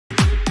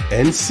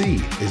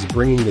NC is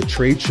bringing the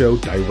trade show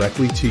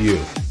directly to you.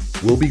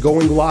 We'll be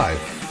going live,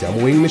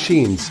 demoing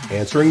machines,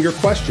 answering your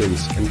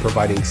questions, and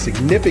providing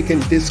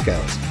significant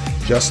discounts,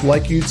 just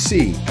like you'd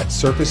see at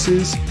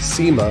Surfaces,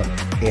 SEMA,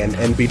 and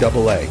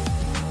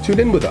NBAA. Tune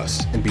in with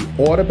us and be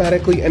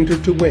automatically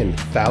entered to win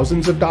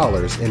thousands of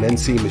dollars in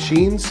NC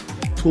machines,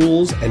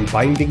 tools, and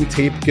binding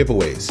tape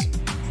giveaways.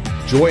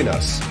 Join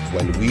us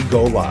when we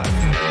go live.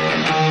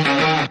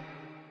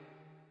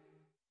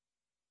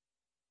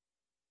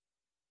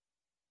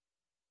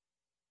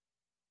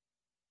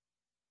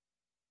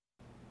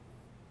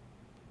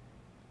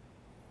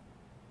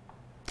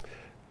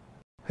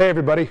 Hey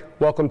everybody,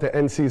 welcome to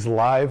NC's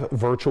live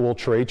virtual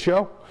trade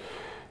show.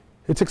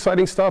 It's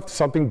exciting stuff,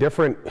 something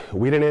different.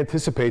 We didn't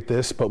anticipate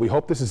this, but we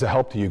hope this is a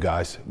help to you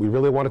guys. We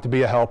really want it to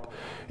be a help.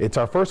 It's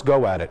our first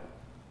go at it.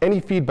 Any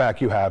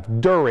feedback you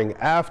have during,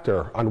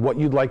 after, on what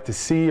you'd like to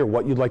see or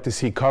what you'd like to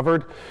see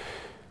covered,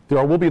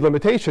 there will be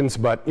limitations,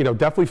 but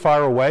definitely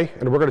fire away,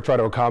 and we're going to try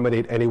to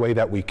accommodate any way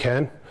that we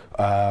can.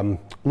 A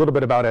little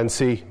bit about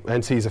NC.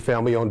 NC is a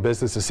family-owned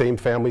business, the same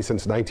family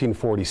since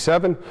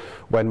 1947,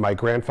 when my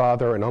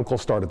grandfather and uncle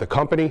started the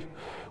company.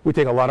 We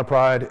take a lot of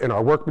pride in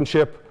our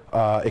workmanship,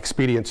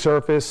 expedient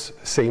service,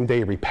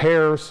 same-day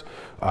repairs,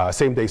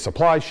 same-day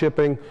supply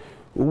shipping.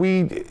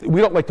 We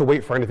don't like to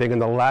wait for anything,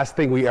 and the last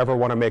thing we ever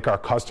want to make our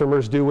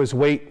customers do is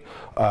wait.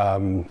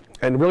 And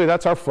really,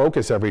 that's our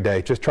focus every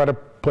day. Just try to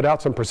put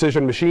out some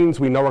precision machines.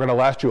 We know we're going to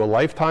last you a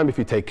lifetime if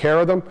you take care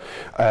of them,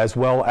 as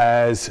well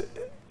as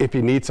if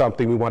you need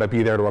something, we want to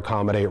be there to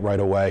accommodate right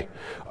away.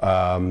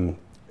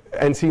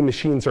 NC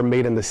machines are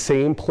made in the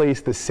same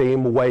place, the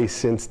same way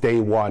since day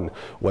one,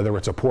 whether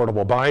it's a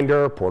portable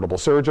binder, portable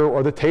serger,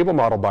 or the table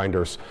model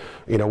binders.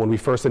 When we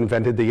first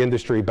invented the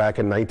industry back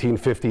in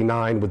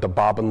 1959 with the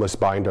bobbinless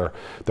binder,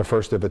 the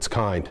first of its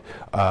kind.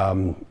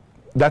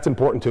 That's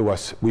important to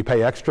us. We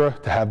pay extra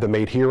to have them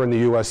made here in the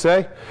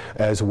USA,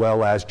 as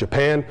well as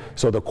Japan.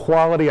 So the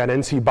quality on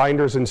NC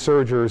binders and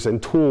sergers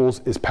and tools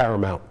is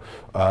paramount.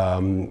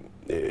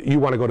 You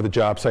want to go to the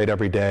job site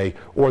every day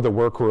or the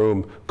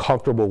workroom,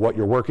 comfortable what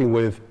you're working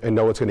with, and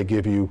know it's going to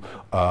give you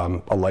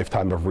a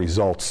lifetime of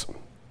results.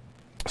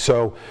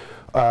 So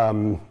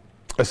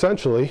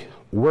essentially,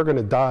 we're going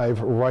to dive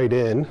right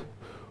in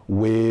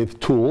with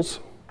tools.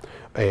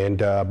 And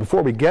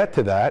before we get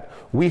to that,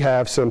 we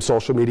have some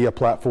social media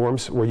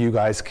platforms where you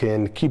guys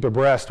can keep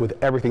abreast with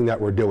everything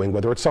that we're doing,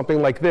 whether it's something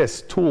like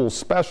this, tools,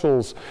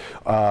 specials,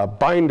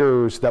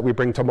 binders that we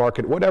bring to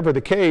market, whatever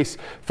the case.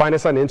 Find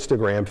us on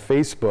Instagram,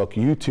 Facebook,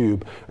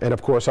 YouTube, and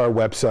of course our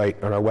website.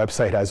 And our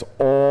website has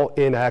all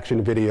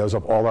in-action videos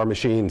of all our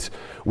machines.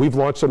 We've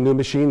launched some new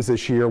machines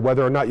this year.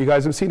 Whether or not you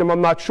guys have seen them, I'm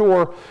not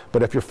sure.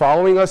 But if you're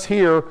following us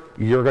here,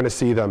 you're going to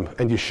see them,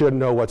 and you should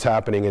know what's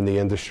happening in the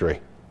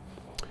industry.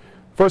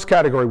 First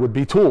category would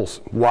be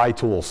tools. Why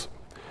tools?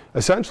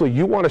 Essentially,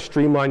 you want to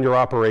streamline your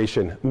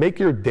operation, make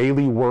your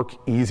daily work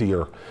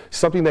easier,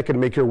 something that can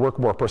make your work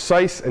more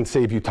precise and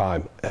save you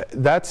time.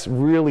 That's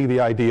really the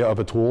idea of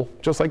a tool,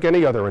 just like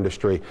any other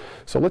industry.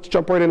 So let's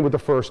jump right in with the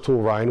first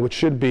tool, Ryan, which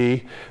should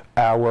be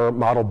our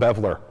model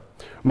beveler.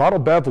 Model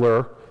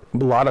beveler, a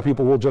lot of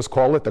people will just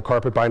call it the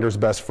carpet binder's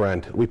best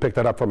friend. We picked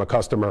that up from a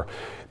customer.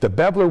 The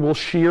beveler will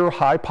shear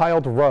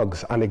high-piled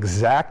rugs on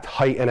exact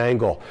height and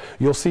angle.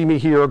 You'll see me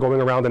here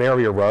going around an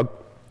area rug,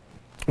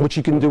 which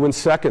you can do in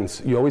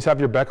seconds. You always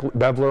have your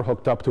beveler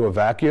hooked up to a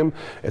vacuum.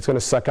 It's going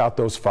to suck out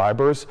those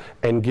fibers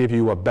and give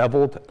you a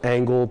beveled,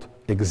 angled,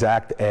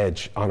 exact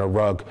edge on a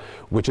rug,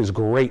 which is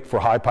great for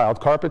high-piled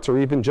carpets or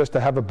even just to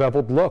have a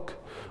beveled look.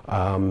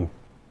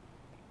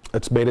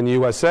 It's made in the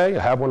USA.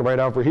 I have one right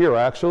over here,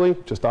 actually,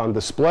 just on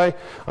display.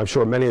 I'm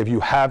sure many of you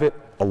have it.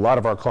 A lot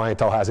of our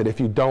clientele has it. If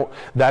you don't,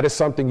 that is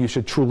something you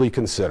should truly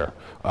consider.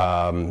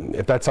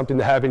 If that's something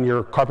to have in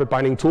your carpet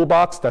binding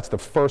toolbox, that's the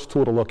first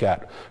tool to look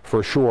at,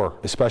 for sure,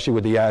 especially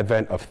with the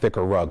advent of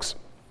thicker rugs.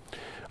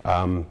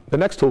 The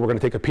next tool we're going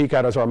to take a peek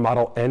at is our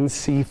model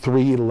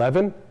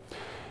NC311.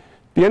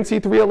 The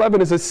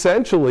NC311 is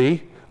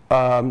essentially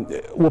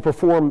will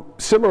perform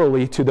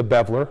similarly to the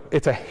beveler.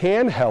 It's a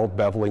handheld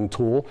beveling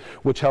tool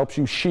which helps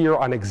you shear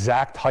on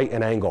exact height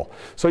and angle.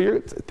 So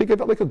think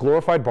of it like a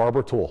glorified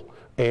barber tool,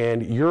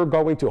 and you're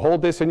going to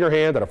hold this in your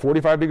hand at a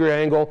 45-degree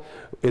angle.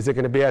 Is it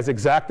going to be as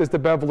exact as the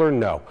beveler?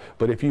 No.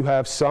 But if you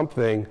have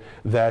something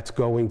that's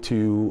going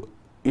to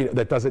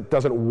that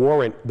doesn't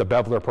warrant the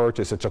beveler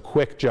purchase, it's a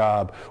quick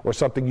job or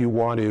something you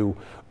want to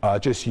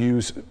just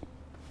use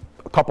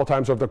a couple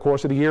times over the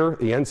course of the year,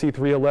 the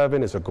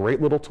NC311 is a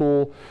great little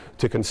tool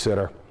to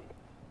consider.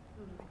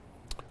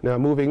 Now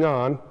moving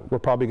on, we're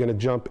probably going to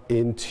jump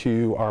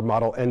into our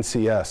model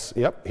NCS.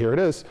 Yep, here it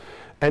is.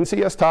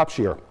 NCS Top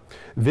Shear.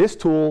 This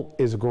tool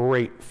is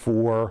great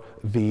for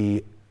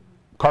the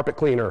carpet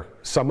cleaner,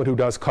 someone who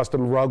does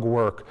custom rug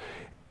work,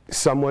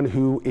 someone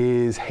who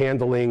is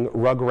handling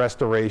rug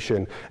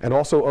restoration, and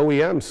also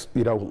OEMs.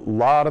 A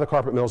lot of the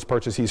carpet mills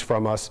purchase these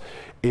from us.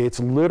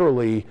 It's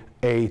literally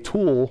a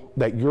tool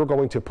that you're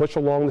going to push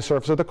along the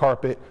surface of the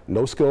carpet,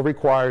 no skill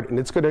required, and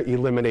it's going to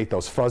eliminate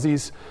those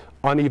fuzzies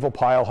uneven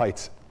pile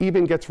heights,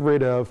 even gets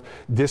rid of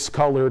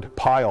discolored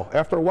pile.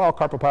 After a while,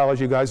 carpet pile, as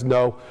you guys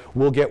know,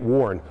 will get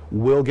worn,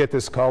 will get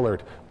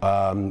discolored.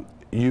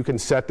 You can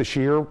set the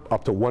shear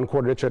up to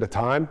 1/4 inch at a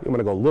time. You want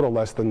to go a little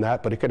less than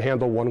that, but it can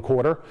handle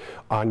 1/4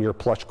 on your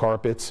plush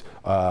carpets,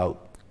 cut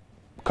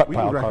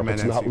pile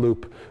carpets, not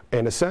loop.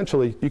 And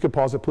essentially, you can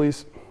pause it,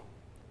 please.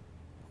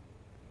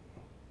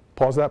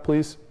 Pause that,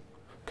 please.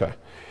 Okay.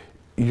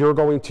 You're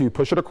going to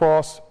push it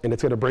across, and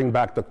it's going to bring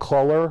back the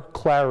color,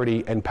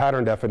 clarity, and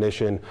pattern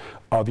definition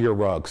of your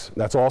rugs.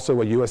 That's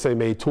also a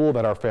USA-made tool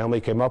that our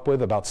family came up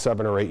with about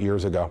 7 or 8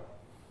 years ago.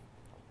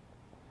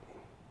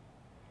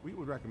 We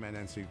would recommend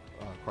NC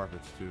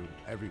carpets to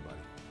everybody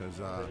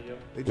because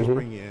they just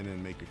bring you in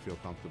and make you feel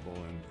comfortable,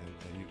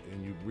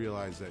 and you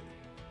realize that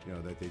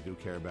that they do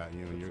care about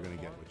you, and you're going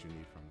to get what you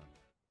need from them.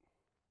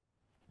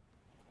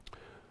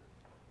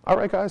 All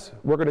right, guys,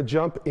 we're going to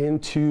jump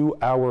into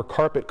our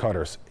carpet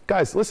cutters.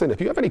 Guys, listen, if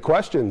you have any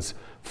questions,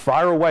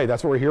 fire away.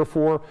 That's what we're here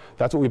for.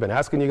 That's what we've been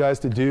asking you guys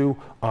to do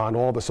on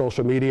all the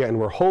social media, and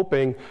we're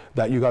hoping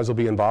that you guys will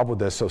be involved with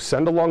this. So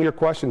send along your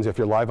questions if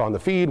you're live on the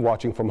feed,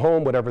 watching from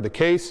home, whatever the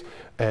case,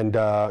 and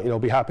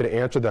be happy to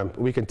answer them.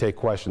 We can take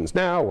questions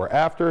now or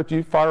after.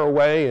 You fire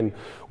away, and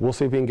we'll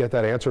see if we can get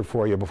that answered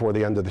for you before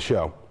the end of the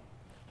show.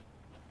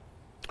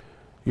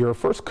 Your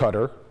first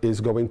cutter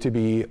is going to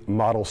be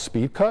model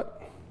Speed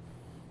Cut.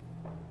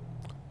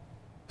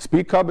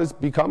 Speed Cut has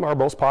become our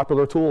most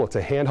popular tool. It's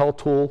a handheld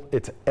tool.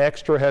 It's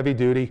extra heavy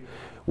duty.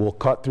 Will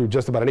cut through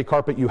just about any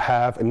carpet you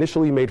have.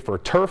 Initially made for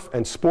turf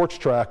and sports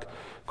track,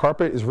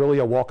 carpet is really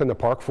a walk in the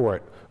park for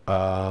it.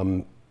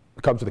 Comes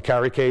with a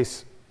carry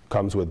case,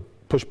 comes with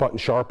push button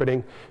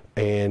sharpening,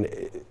 and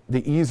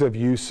the ease of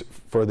use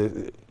for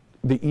the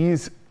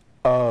ease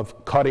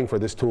of cutting for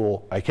this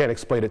tool, I can't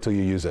explain it till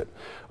you use it.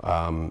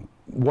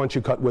 Once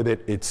you cut with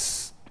it,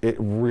 it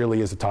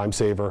really is a time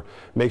saver,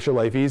 makes your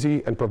life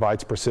easy, and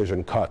provides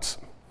precision cuts.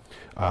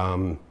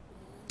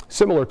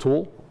 Similar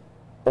tool,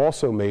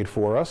 also made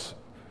for us,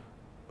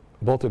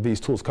 both of these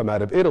tools come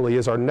out of Italy,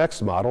 is our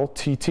next model,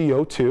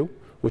 TT02,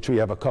 which we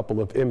have a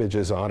couple of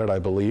images on it, I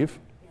believe.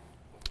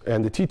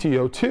 And the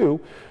TT02,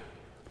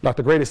 not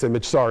the greatest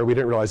image, sorry, we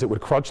didn't realize it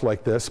would crunch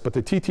like this, but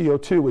the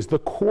TT02 is the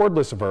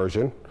cordless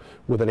version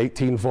with an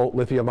 18-volt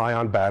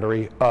lithium-ion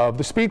battery of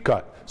the Speed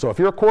Cut. So if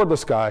you're a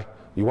cordless guy,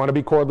 you want to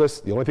be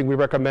cordless, the only thing we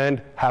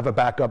recommend, have a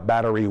backup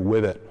battery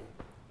with it.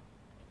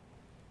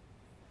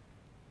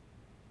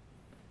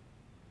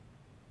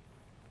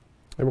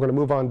 And we're going to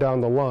move on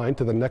down the line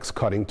to the next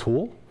cutting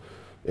tool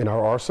in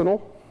our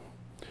arsenal.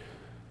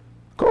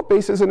 Cove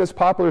base isn't as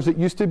popular as it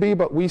used to be,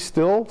 but we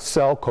still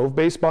sell cove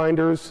base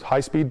binders,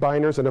 high-speed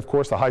binders, and of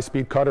course the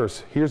high-speed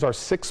cutters. Here's our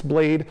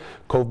 6-blade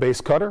cove base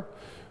cutter,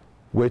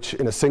 which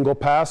in a single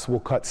pass will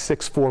cut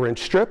 6 4-inch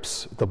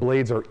strips. The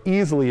blades are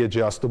easily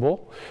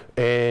adjustable,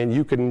 and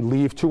you can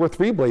leave 2 or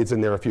 3 blades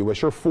in there if you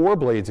wish, or 4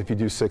 blades if you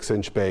do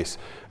 6-inch base.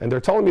 And they're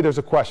telling me there's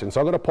a question, so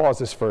I'm going to pause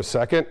this for a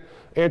second.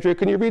 Andrea,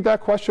 can you read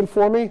that question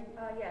for me?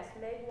 Yes,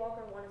 Meg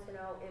Walker wanted to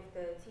know if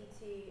the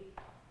TT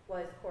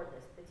was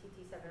cordless, the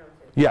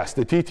TT702. Yes,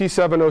 the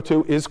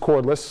TT702 is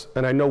cordless,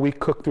 and I know we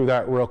cooked through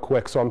that real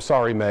quick, so I'm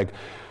sorry, Meg.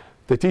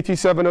 The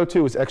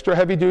TT702 is extra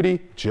heavy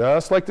duty,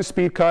 just like the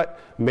Speed Cut,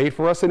 made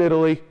for us in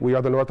Italy. We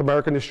are the North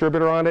American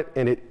distributor on it,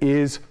 and it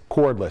is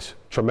cordless.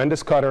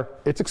 Tremendous cutter.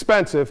 It's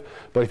expensive,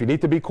 but if you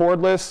need to be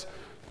cordless,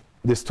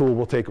 this tool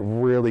will take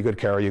really good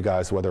care of you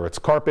guys, whether it's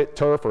carpet,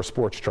 turf, or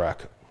sports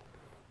track.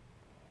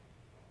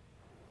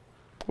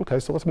 Okay,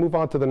 so let's move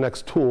on to the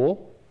next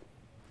tool.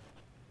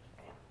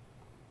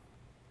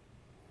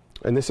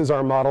 And this is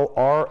our model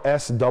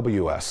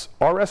RSWS.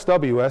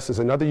 RSWS is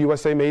another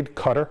USA-made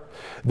cutter.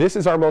 This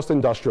is our most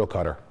industrial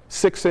cutter.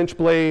 6-inch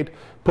blade,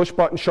 push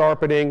button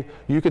sharpening.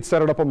 You could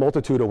set it up a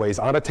multitude of ways,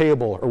 on a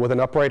table or with an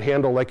upright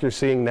handle like you're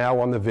seeing now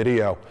on the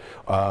video.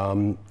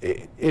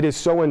 It is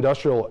so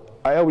industrial.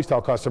 I always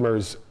tell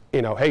customers,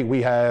 hey,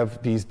 we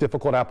have these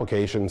difficult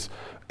applications,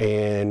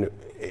 and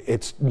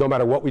it's no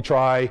matter what we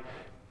try,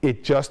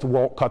 it just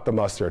won't cut the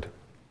mustard.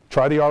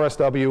 Try the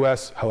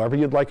RSWS, however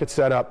you'd like it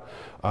set up.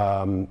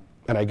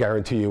 And I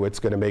guarantee you it's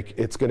going to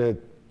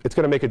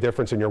make a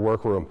difference in your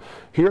workroom.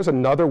 Here's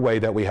another way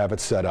that we have it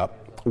set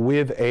up,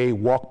 with a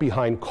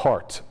walk-behind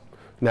cart.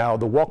 Now,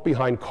 the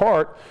walk-behind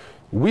cart,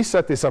 we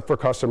set this up for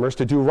customers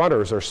to do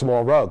runners or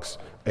small rugs.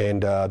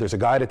 And there's a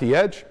guide at the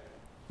edge.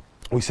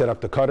 We set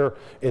up the cutter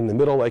in the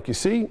middle like you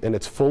see, and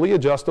it's fully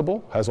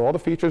adjustable, has all the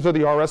features of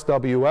the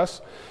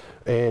RSWS.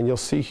 And you'll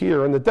see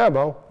here in the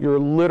demo, you're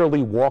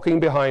literally walking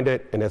behind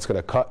it, and it's going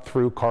to cut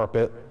through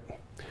carpet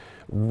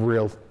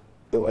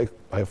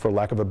for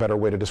lack of a better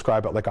way to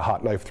describe it, like a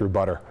hot knife through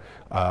butter.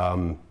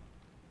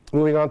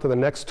 Moving on to the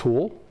next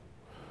tool,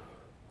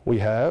 we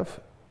have,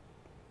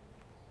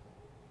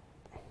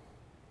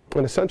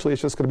 and essentially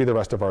it's just going to be the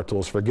rest of our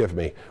tools, forgive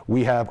me.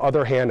 We have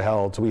other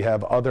handhelds, we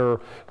have other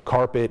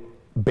carpet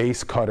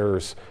base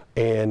cutters,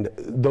 And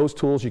those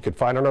tools you can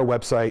find on our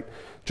website.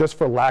 Just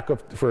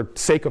for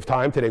sake of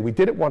time today, we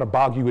didn't want to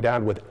bog you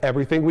down with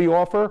everything we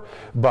offer,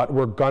 but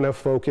we're going to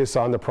focus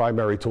on the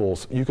primary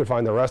tools. You can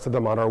find the rest of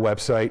them on our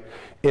website,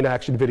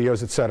 in-action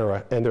videos,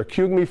 etc. And they're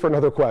queuing me for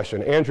another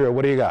question. Andrea,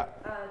 what do you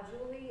got?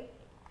 Julie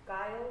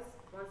Giles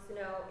wants to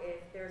know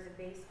if there's a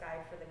base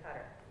guide for the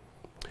cutter.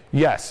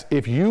 Yes,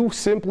 if you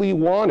simply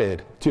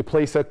wanted to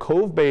place a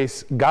cove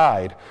base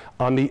guide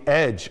on the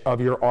edge of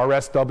your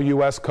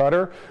RSWS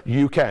cutter,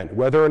 you can.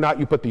 Whether or not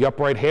you put the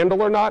upright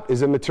handle or not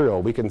is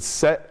immaterial. We can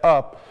set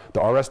up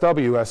the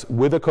RSWS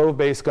with a cove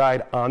base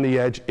guide on the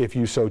edge if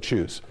you so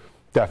choose.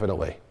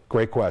 Definitely.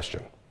 Great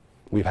question.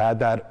 We've had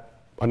that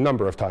a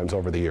number of times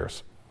over the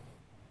years.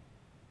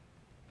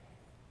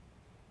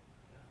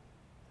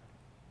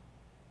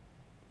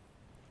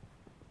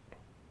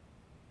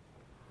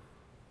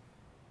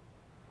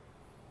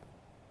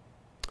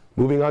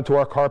 Moving on to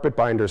our carpet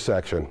binder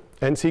section.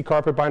 NC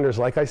carpet binders,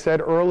 like I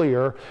said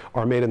earlier,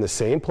 are made in the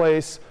same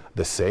place,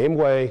 the same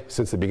way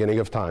since the beginning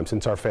of time,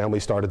 since our family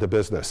started the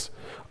business.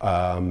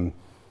 We're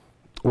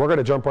going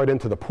to jump right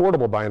into the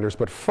portable binders,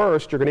 but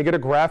first you're going to get a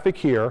graphic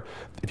here.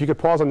 If you could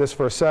pause on this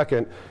for a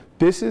second.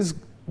 This is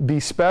the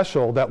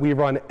special that we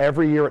run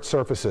every year at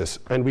Surfaces,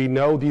 and we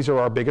know these are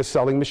our biggest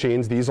selling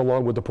machines, these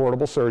along with the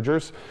portable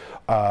sergers.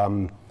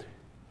 We're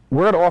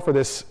going to offer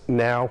this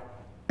now,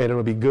 and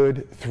it'll be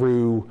good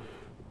through,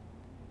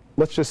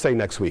 let's just say,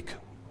 next week.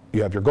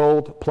 You have your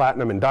gold,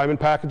 platinum, and diamond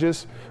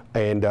packages,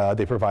 and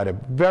they provide a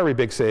very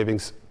big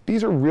savings.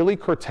 These are really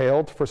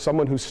curtailed for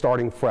someone who's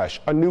starting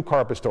fresh, a new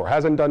carpet store,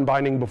 hasn't done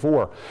binding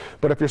before.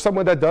 But if you're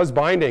someone that does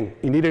binding,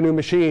 you need a new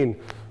machine,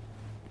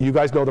 you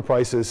guys know the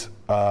prices,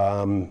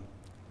 and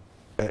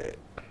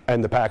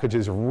the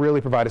packages really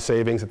provide a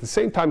savings. At the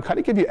same time, kind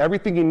of give you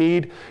everything you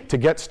need to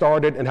get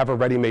started and have a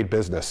ready-made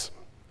business.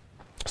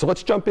 So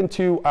let's jump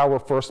into our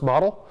first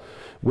model,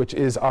 which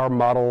is our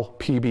model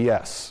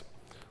PBS.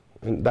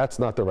 And that's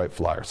not the right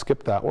flyer.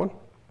 Skip that one.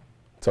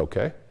 It's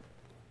okay.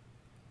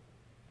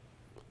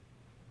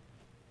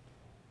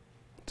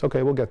 It's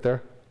okay, we'll get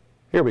there.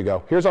 Here we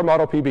go. Here's our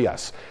model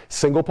PBS.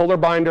 Single puller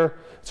binder.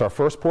 It's our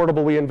first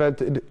portable we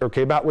invented or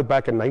came out with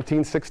back in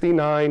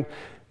 1969.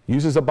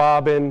 Uses a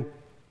bobbin.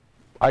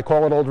 I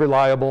call it old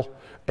reliable.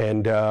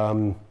 And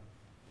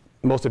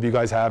most of you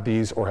guys have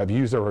these or have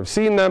used or have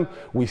seen them.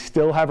 We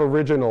still have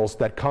originals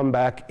that come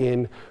back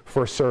in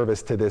for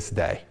service to this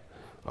day.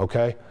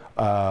 Okay?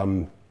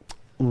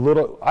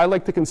 I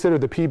like to consider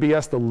the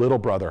PBS the little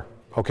brother.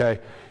 Okay?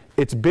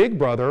 Its big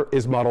brother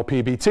is model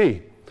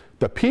PBT.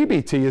 The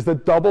PBT is the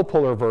double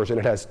puller version.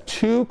 It has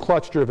 2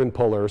 clutch-driven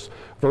pullers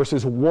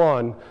versus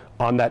 1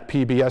 on that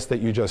PBS that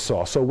you just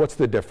saw. So what's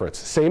the difference?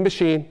 Same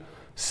machine,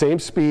 same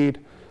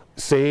speed,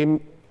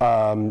 same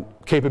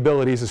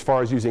capabilities as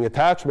far as using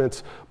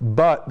attachments,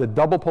 but the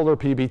double puller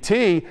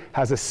PBT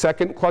has a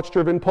second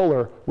clutch-driven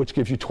puller, which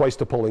gives you twice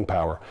the pulling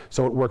power.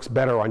 So it works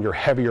better on your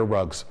heavier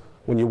rugs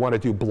when you want to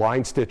do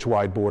blind stitch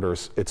wide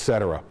borders,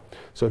 etc.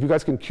 So if you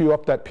guys can queue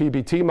up that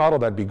PBT model,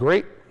 that'd be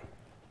great.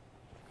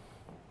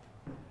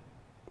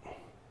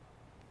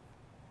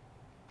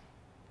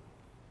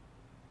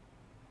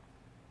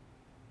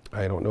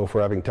 I don't know if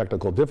we're having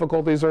technical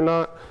difficulties or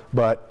not,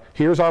 but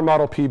here's our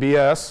model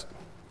PBS.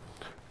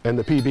 And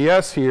the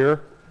PBS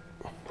here,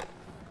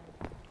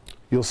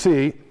 you'll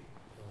see,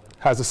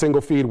 has a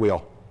single feed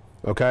wheel,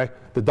 okay?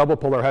 The double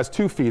puller has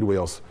 2 feed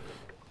wheels.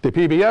 The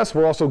PBS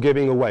we're also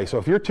giving away. So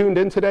if you're tuned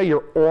in today,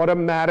 you're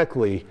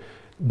automatically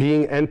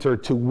being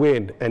entered to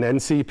win an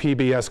NC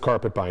PBS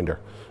carpet binder,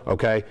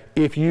 okay?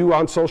 If you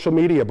on social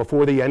media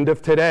before the end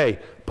of today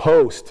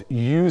post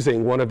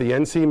using one of the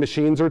NC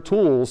machines or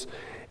tools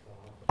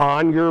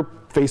on your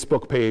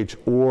Facebook page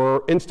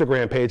or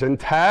Instagram page and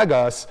tag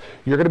us,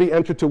 you're going to be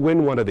entered to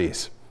win one of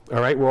these. All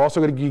right, we're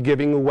also going to be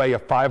giving away a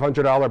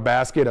 $500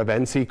 basket of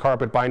NC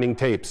carpet binding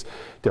tapes,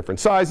 different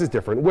sizes,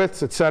 different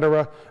widths,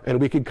 etc.,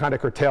 and we can kind of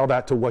curtail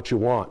that to what you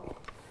want.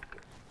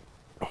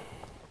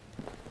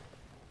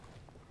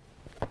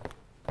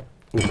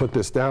 Let me put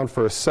this down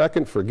for a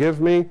second, forgive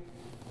me.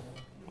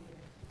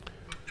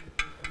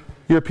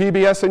 Your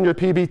PBS and your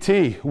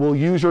PBT will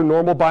use your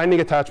normal binding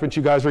attachments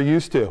you guys are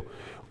used to.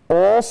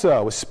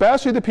 Also,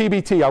 especially the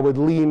PBT, I would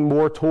lean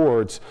more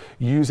towards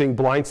using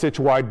blind stitch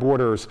wide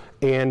borders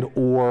and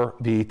or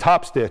the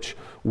top stitch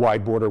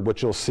wide border,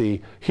 which you'll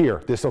see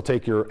here. This will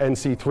take your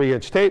NC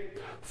 3-inch tape,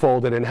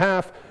 fold it in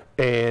half,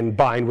 and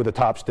bind with a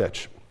top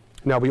stitch.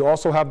 Now we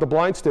also have the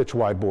blind stitch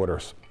wide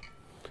borders.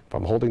 If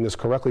I'm holding this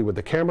correctly with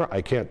the camera,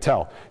 I can't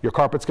tell. Your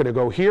carpet's going to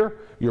go here,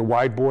 your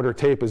wide border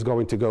tape is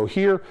going to go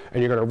here,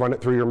 and you're going to run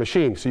it through your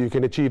machine. So you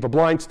can achieve a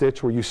blind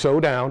stitch where you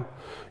sew down,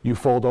 you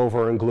fold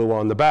over and glue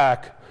on the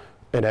back.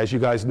 And as you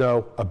guys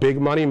know, a big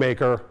money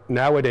maker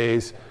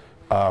nowadays,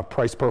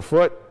 price per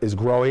foot is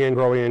growing and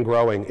growing and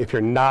growing. If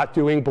you're not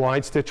doing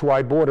blind stitch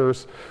wide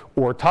borders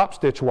or top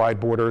stitch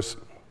wide borders,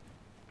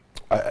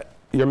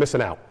 you're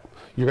missing out.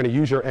 You're going to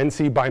use your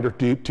NC binder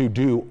to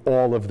do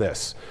all of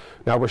this.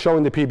 Now we're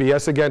showing the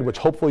PBS again, which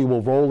hopefully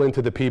will roll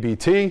into the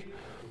PBT.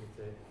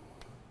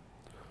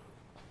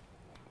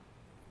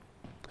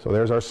 So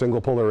there's our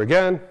single puller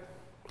again.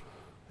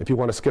 If you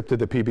want to skip to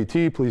the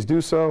PBT, please do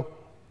so.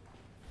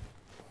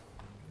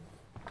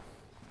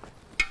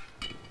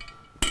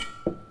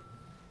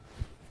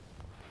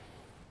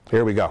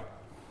 Here we go.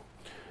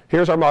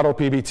 Here's our model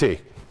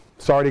PBT.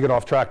 Sorry to get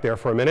off track there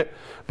for a minute,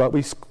 but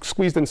we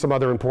squeezed in some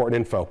other important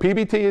info.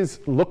 PBT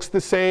looks the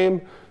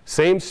same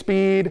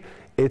speed,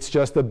 it's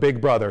just a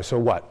big brother. So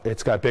what?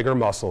 It's got bigger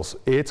muscles.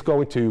 It's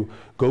going to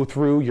go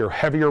through your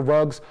heavier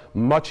rugs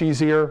much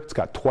easier. It's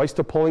got twice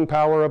the pulling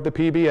power of the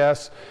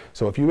PBS.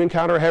 So if you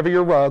encounter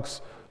heavier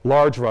rugs,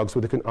 large rugs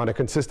on a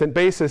consistent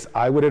basis,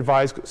 I would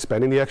advise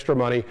spending the extra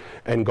money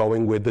and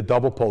going with the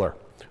double puller.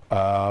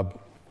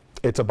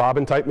 It's a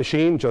bobbin type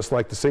machine, just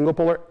like the single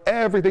puller.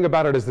 Everything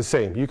about it is the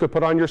same. You could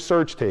put on your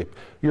surge tape,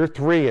 your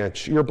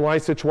 3-inch, your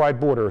blind stitch wide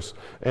borders.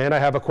 And I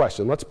have a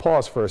question. Let's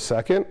pause for a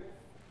second.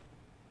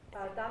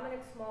 Dominic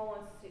Small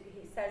wants to,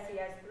 he says he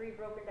has 3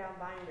 broken down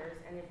binders,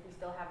 and if we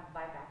still have a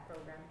buyback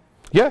program.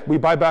 Yeah, we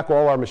buy back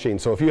all our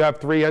machines. So if you have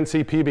 3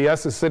 NC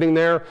PBSs sitting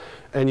there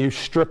and you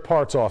strip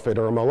parts off it,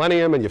 or a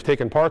Millennium and you've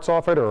taken parts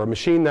off it, or a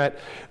machine that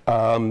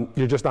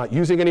you're just not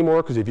using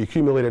anymore because you've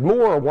accumulated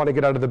more or want to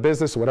get out of the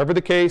business, whatever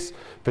the case,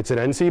 if it's an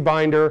NC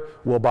binder,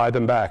 we'll buy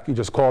them back. You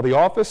just call the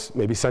office,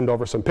 maybe send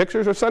over some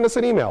pictures, or send us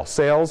an email,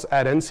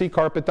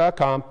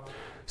 sales@nccarpet.com.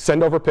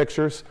 Send over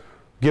pictures.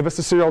 Give us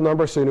the serial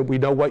number so we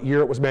know what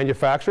year it was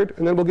manufactured,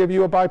 and then we'll give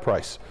you a buy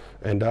price.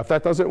 And if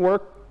that doesn't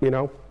work, you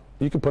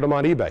can put them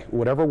on eBay.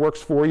 Whatever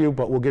works for you,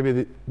 but we'll give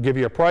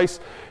you a price.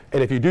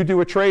 And if you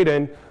do a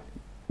trade-in,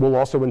 we'll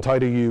also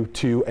entitle you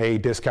to a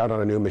discount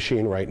on a new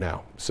machine right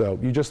now. So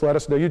you just let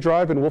us know you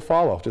drive, and we'll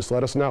follow. Just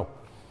let us know.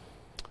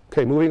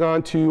 Okay, moving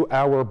on to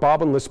our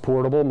bobbinless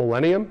portable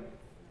Millennium.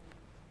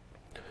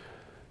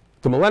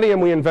 The Millennium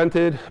we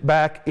invented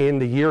back in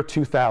the year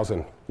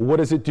 2000. What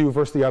does it do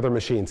versus the other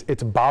machines?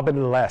 It's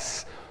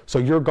bobbinless. So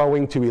you're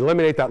going to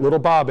eliminate that little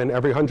bobbin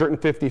every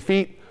 150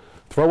 feet,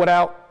 throw it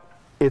out.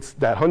 It's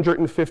that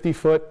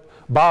 150-foot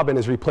bobbin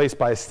is replaced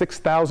by a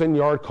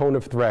 6,000-yard cone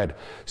of thread.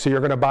 So you're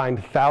going to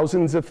bind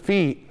thousands of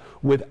feet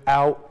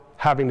without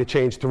having to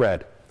change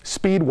thread.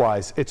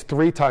 Speed-wise, it's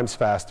 3 times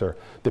faster.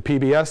 The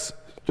PBS,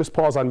 just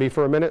pause on me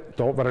for a minute.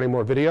 Don't run any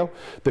more video.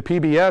 The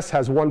PBS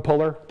has 1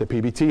 puller. The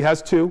PBT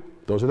has 2.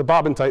 Those are the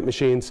bobbin type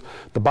machines.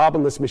 The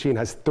bobbinless machine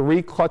has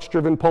 3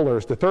 clutch-driven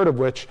pullers, the third of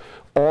which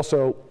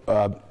also,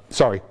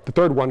 the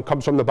third one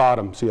comes from the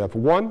bottom. So you have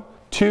 1,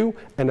 2,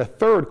 and a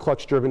third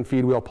clutch-driven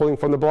feed wheel pulling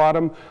from the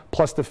bottom,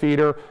 plus the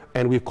feeder,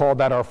 and we've called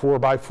that our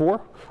 4x4.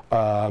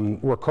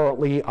 We're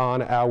currently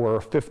on our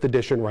 5th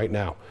edition right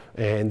now,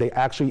 and they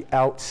actually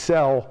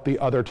outsell the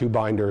other 2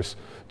 binders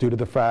due to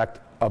the fact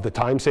of the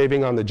time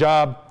saving on the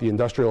job, the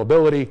industrial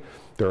ability.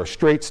 They're a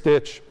straight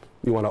stitch.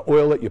 You want to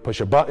oil it, you push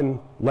a button,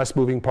 less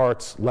moving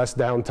parts, less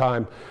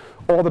downtime,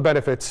 all the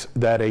benefits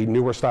that a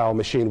newer style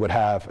machine would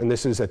have. And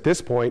this is, at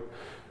this point,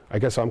 I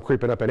guess I'm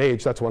creeping up in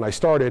age, that's when I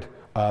started,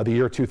 the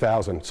year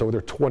 2000. So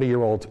they're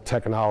 20-year-old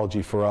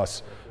technology for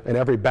us. And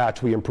every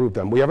batch we improve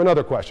them. We have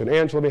another question.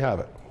 Ange, let me have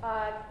it.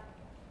 Kath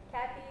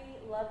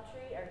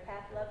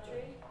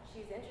Lovetree,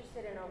 she's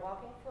interested in a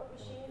walking foot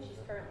machine. She's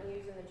currently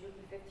using the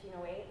Juki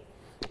 1508.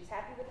 She's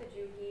happy with the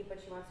Juki, but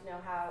she wants to know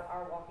how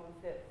our walking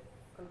foot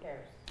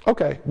compares.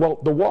 Okay, well,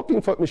 the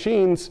walking foot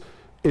machines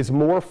is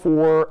more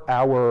for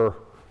our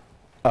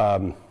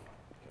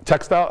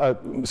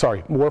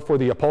more for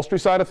the upholstery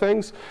side of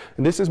things.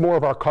 And this is more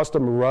of our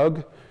custom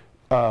rug,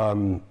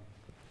 more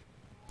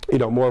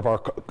of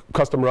our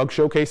custom rug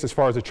showcase as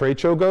far as the trade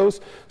show goes.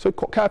 So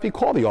Kathy,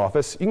 call the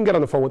office. You can get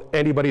on the phone with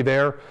anybody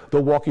there.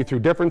 They'll walk you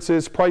through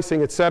differences,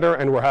 pricing, et cetera,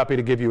 and we're happy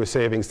to give you a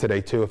savings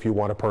today too if you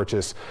want to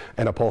purchase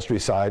an upholstery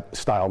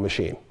style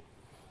machine.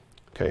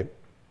 Okay,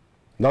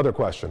 another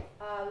question.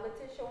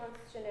 Letitia wants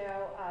to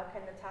know,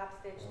 can the top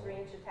stitch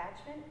 3-inch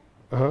attachment?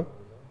 Uh-huh.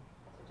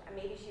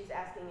 Maybe she's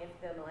asking if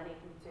the Millennium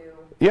can do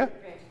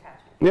 3-inch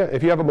attachment. Yeah,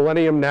 if you have a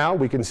Millennium now,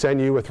 we can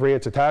send you a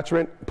 3-inch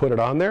attachment, put it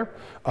on there.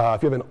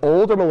 If you have an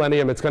older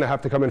Millennium, it's going to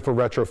have to come in for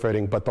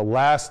retrofitting. But the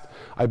last,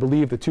 I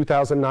believe, the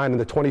 2009 and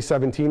the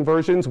 2017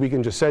 versions, we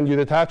can just send you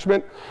the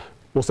attachment.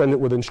 We'll send it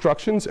with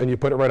instructions, and you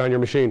put it right on your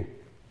machine.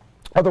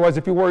 Otherwise,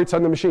 if you're worried,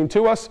 send the machine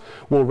to us.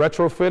 We'll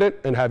retrofit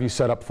it and have you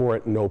set up for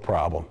it, no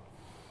problem.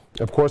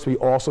 Of course, we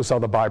also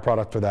sell the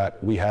byproduct for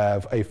that. We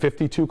have a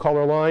 52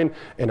 color line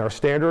in our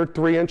standard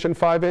 3-inch and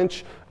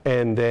 5-inch,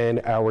 and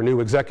then our new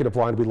executive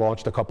line we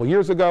launched a couple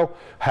years ago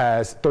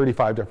has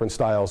 35 different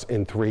styles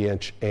in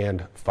 3-inch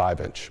and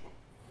 5-inch.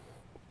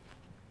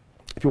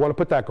 If you want to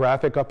put that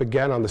graphic up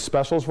again on the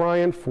specials,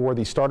 Ryan, for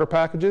the starter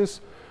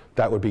packages,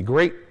 that would be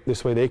great.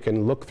 This way they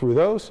can look through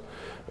those.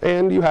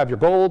 And you have your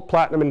gold,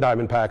 platinum, and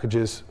diamond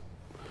packages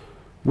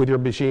with your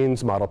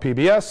machines, model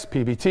PBS,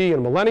 PBT,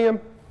 and Millennium.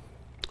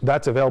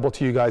 That's available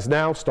to you guys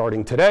now,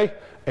 starting today,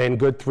 and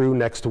good through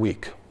next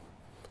week.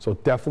 So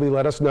definitely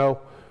let us know.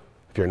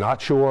 If you're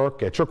not sure,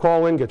 get your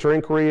call in, get your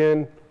inquiry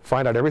in,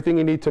 find out everything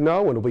you need to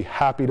know, and we'll be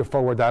happy to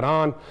forward that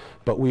on.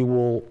 But we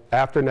will,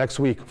 after next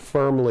week,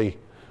 firmly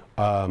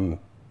end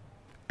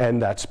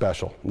that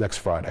special next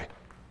Friday.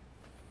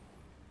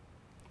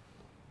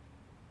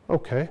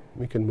 Okay,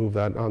 we can move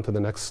that on to the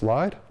next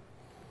slide.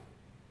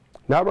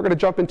 Now we're going to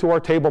jump into our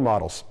table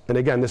models. And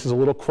again, this is a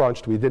little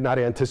crunched. We did not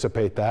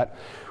anticipate that.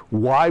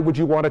 Why would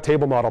you want a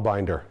table model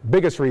binder?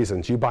 Biggest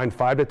reasons: you bind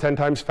 5 to 10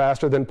 times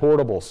faster than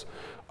portables.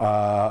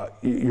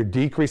 You're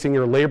decreasing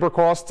your labor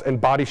costs and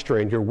body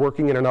strain. You're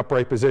working in an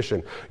upright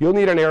position. You'll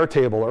need an air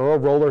table or a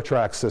roller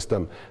track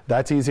system.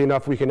 That's easy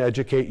enough. We can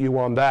educate you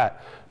on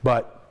that.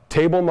 But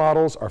table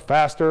models are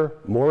faster,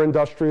 more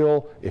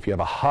industrial. If you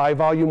have a high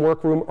volume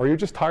workroom or you're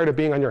just tired of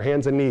being on your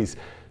hands and knees,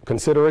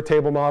 consider a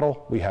table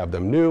model. We have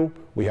them new,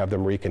 we have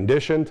them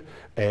reconditioned,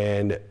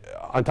 and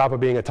on top of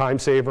being a time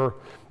saver,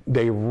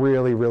 they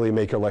really, really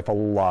make your life a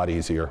lot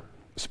easier,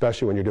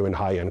 especially when you're doing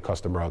high-end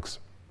custom rugs.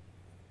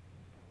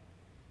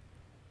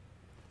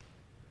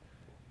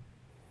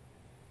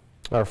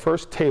 Our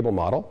first table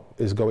model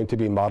is going to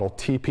be model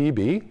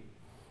TPB,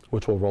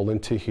 which will roll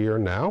into here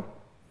now.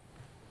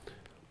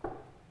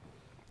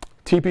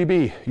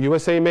 TPB,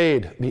 USA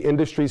made, the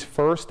industry's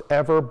first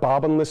ever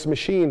bobbinless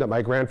machine that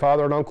my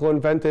grandfather and uncle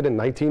invented in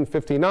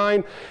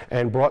 1959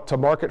 and brought to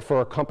market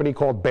for a company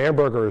called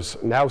Bamberger's,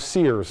 now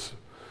Sears,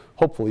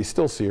 hopefully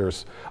still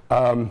Sears.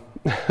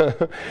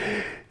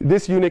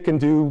 This unit can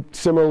do,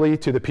 similarly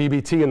to the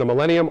PBT and the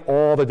Millennium,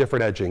 all the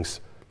different edgings.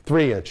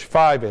 3-inch,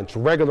 5-inch,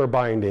 regular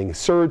binding,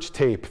 surge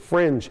tape,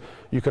 fringe.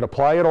 You could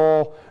apply it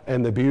all,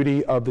 and the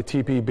beauty of the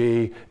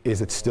TPB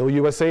is it's still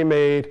USA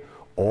made.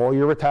 All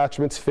your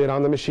attachments fit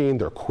on the machine.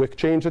 They're quick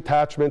change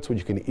attachments, which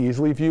you can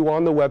easily view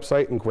on the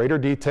website in greater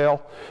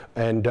detail.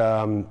 And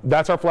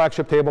that's our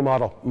flagship table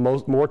model.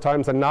 More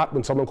times than not,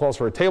 when someone calls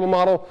for a table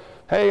model,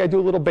 hey, I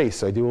do a little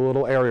base, I do a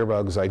little area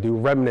rugs, I do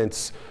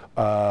remnants.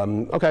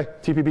 Okay,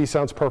 TPB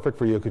sounds perfect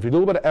for you. If you do a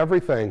little bit of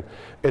everything,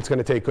 it's going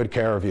to take good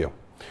care of you.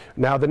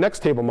 Now, the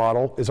next table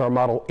model is our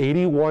model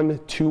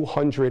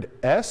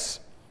 81200S,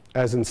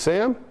 as in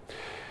Sam.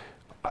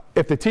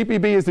 If the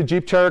TPB is the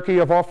Jeep Cherokee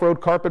of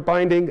off-road carpet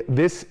binding,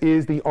 this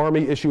is the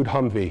Army-issued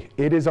Humvee.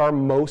 It is our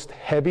most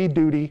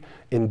heavy-duty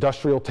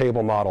industrial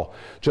table model.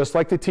 Just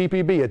like the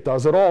TPB, it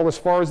does it all as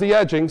far as the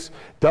edgings.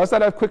 Does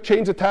that have quick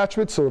change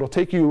attachments, so it'll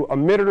take you a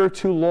minute or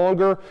two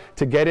longer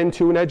to get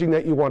into an edging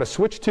that you want to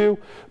switch to.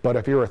 But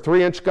if you're a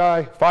 3-inch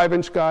guy,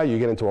 5-inch guy, you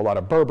get into a lot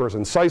of Berbers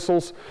and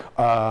Sisals.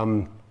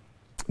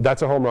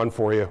 That's a home run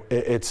for you.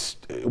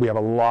 We have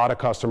a lot of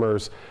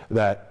customers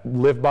that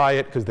live by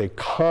it because they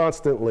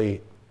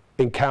constantly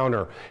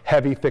encounter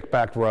heavy,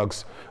 thick-backed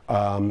rugs.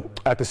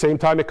 At the same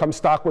time, it comes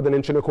stock with an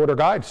 1 1/4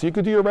 guide, so you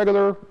could do your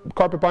regular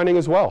carpet binding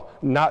as well,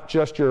 not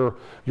just your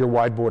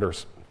wide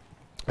borders.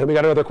 And we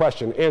got another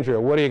question. Andrea,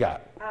 what do you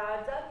got? Doug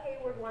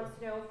Hayward wants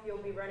to know if you'll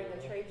be running a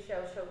trade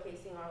show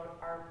showcasing our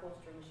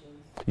upholstery machines.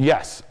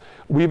 Yes.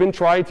 We've been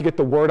trying to get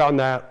the word on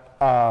that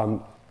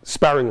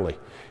sparingly,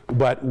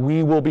 but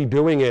we will be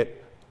doing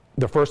it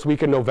the first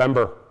week in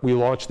November. We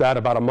launched that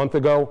about a month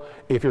ago.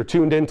 If you're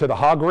tuned into the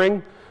Hog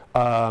Ring,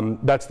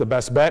 that's the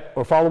best bet.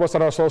 Or follow us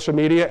on our social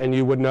media and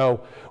you would know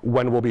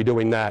when we'll be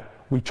doing that.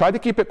 We tried to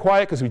keep it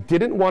quiet because we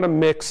didn't want to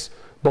mix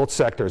both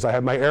sectors. I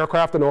have my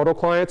aircraft and auto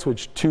clients,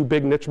 which 2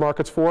 big niche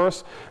markets for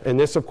us, and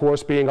this of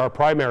course being our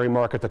primary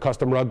market, the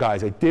custom rug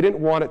guys. I didn't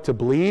want it to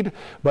bleed,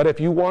 but if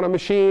you want a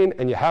machine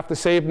and you have to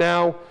save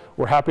now,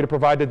 we're happy to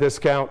provide the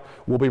discount.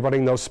 We'll be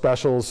running those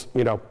specials,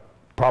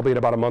 probably in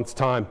about a month's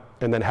time,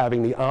 and then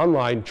having the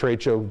online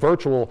trade show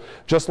virtual,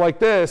 just like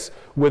this,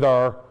 with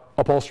our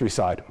upholstery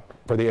side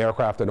for the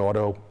aircraft and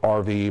auto,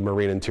 RV,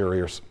 marine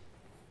interiors.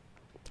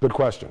 Good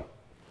question.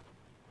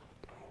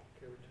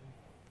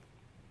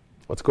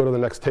 Let's go to the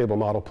next table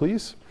model,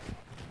 please.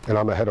 And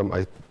I'm ahead of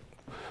my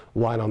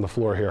line on the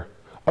floor here.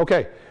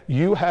 Okay,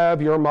 you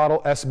have your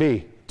model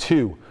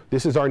SB2.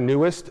 This is our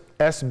newest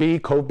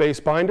SB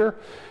cove-based binder.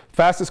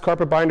 Fastest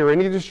carpet binder in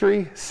the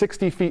industry,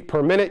 60 feet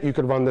per minute. You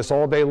could run this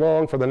all day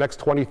long for the next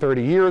 20,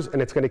 30 years,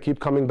 and it's going to keep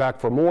coming back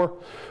for more.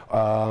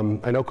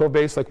 I know cove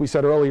base, like we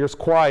said earlier, is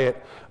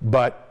quiet,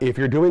 but if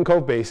you're doing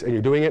cove base and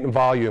you're doing it in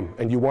volume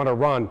and you want to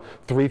run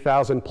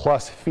 3,000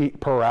 plus feet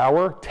per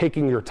hour,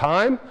 taking your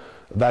time,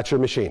 that's your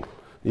machine.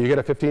 You get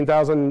a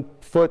 15,000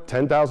 foot,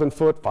 10,000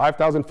 foot,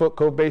 5,000 foot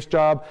cove base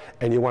job,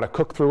 and you want to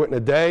cook through it in a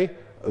day,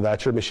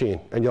 that's your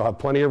machine. And you'll have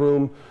plenty of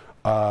room,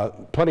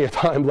 plenty of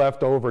time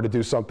left over to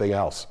do something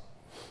else.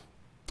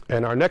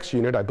 And our next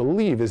unit, I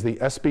believe, is the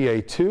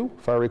SBA2,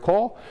 if I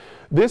recall.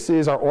 This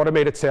is our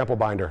automated sample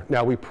binder.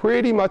 Now, we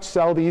pretty much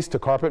sell these to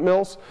carpet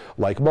mills,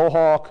 like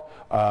Mohawk,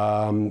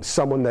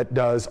 someone that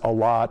does a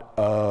lot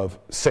of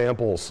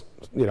samples,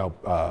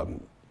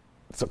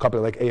 it's a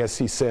company like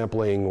ASC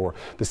Sampling or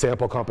the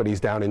sample companies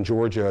down in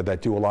Georgia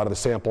that do a lot of the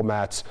sample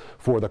mats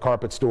for the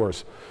carpet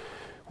stores.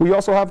 We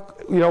also have,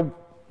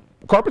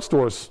 carpet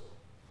stores,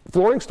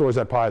 flooring stores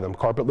that buy them.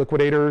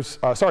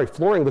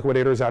 Flooring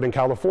Liquidators out in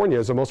California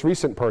is the most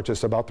recent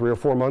purchase about 3 or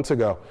 4 months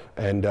ago.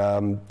 And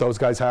those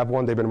guys have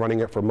one. They've been running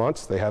it for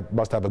months. They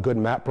must have a good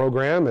mat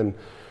program, and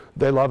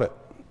they love it.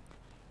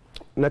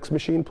 Next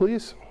machine,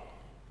 please.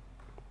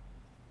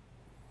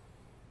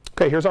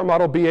 Okay, here's our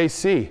model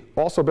BAC,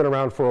 also been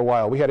around for a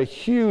while. We had a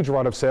huge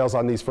run of sales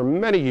on these for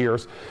many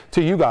years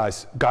to you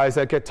guys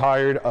that get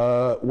tired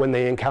when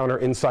they encounter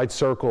inside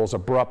circles,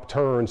 abrupt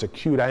turns,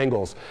 acute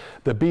angles.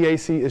 The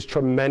BAC is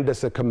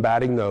tremendous at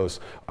combating those.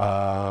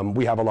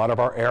 We have a lot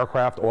of our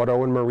aircraft,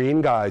 auto, and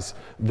marine guys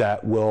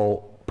that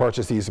will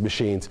purchase these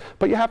machines,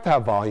 but you have to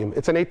have volume.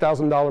 It's an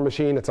 $8,000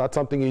 machine. It's not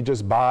something you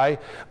just buy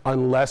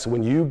unless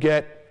when you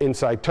get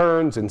inside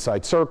turns,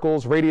 inside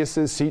circles,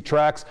 radiuses, seat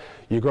tracks,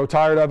 you grow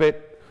tired of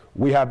it.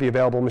 We have the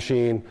available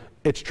machine.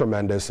 It's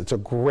tremendous. It's a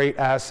great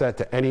asset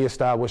to any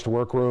established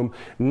workroom.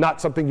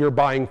 Not something you're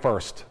buying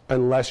first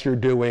unless you're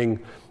doing,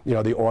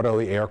 the auto,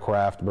 the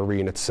aircraft,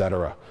 marine,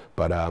 etc.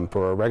 But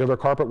for a regular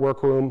carpet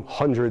workroom,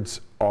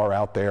 hundreds are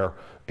out there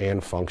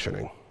and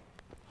functioning.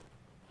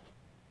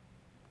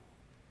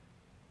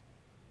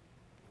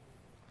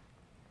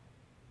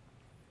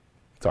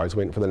 Sorry, I was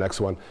waiting for the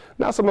next one.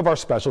 Now some of our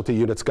specialty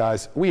units,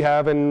 guys. We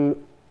have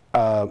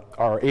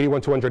our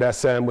 81200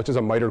 SM, which is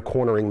a mitered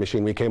cornering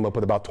machine we came up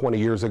with about 20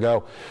 years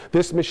ago.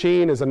 This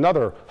machine is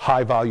another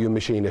high volume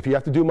machine. If you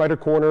have to do mitered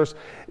corners,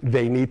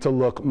 they need to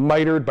look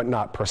mitered but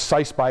not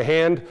precise by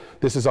hand.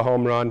 This is a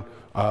home run.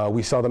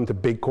 We sell them to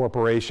big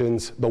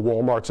corporations, the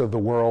Walmarts of the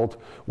world.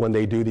 When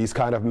they do these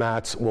kind of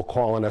mats, will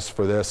call on us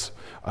for this.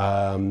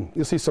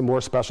 You'll see some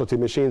more specialty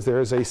machines. There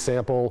is a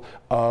sample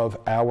of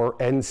our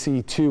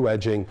NC2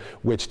 edging,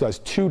 which does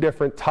 2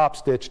 different top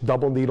stitch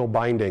double needle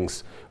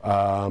bindings.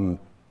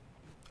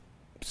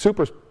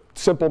 Super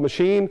simple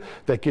machine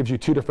that gives you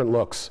 2 different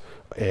looks.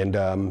 And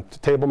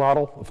table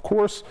model, of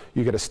course,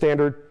 you get a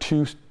standard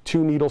two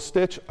needle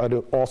stitch,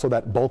 also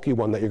that bulky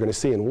one that you're going to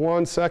see in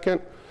 1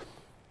 second,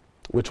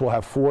 which will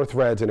have 4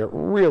 threads, and it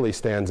really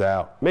stands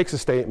out. Makes a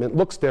statement,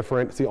 looks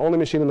different. It's the only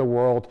machine in the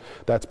world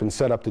that's been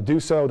set up to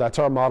do so. That's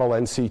our model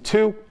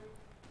NC2.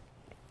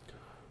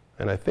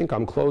 And I think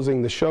I'm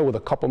closing the show with a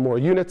couple more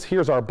units.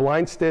 Here's our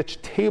blind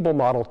stitch table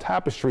model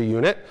tapestry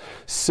unit,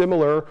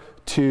 similar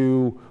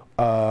to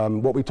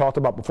what we talked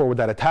about before with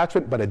that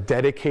attachment, but a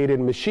dedicated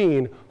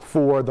machine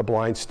for the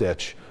blind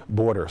stitch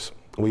borders.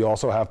 We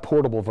also have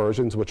portable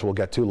versions, which we'll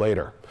get to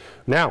later.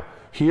 Now,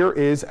 here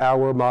is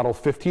our model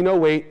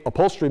 1508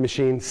 upholstery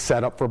machine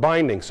set up for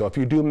binding. So if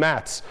you do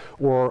mats,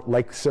 or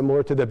like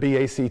similar to the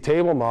BAC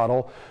table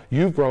model,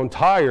 you've grown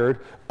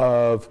tired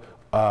of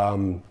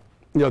the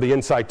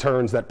inside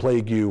turns that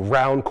plague you,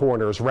 round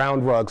corners,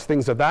 round rugs,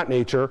 things of that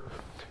nature.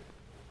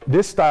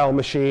 This style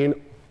machine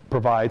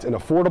provides an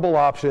affordable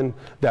option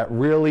that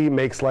really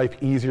makes life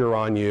easier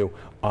on you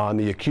on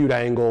the acute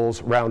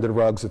angles, rounded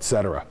rugs,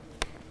 etc.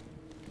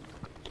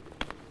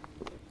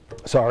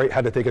 Sorry,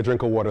 had to take a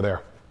drink of water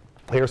there.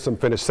 Here's some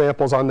finished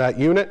samples on that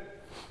unit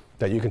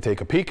that you can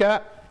take a peek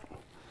at.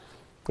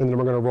 And then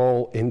we're going to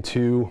roll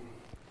into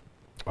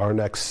our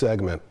next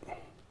segment.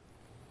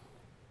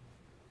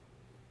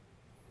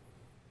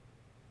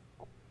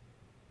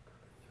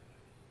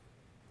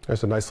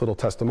 There's a nice little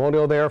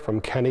testimonial there from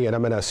Kenny at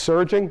M&S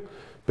Serging.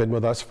 Been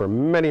with us for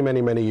many,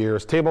 many, many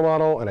years. Table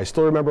model, and I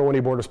still remember when he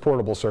bought his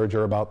portable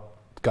serger about,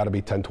 got to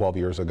be 10, 12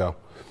 years ago.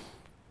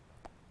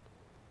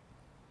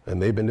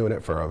 And they've been doing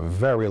it for a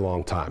very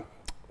long time.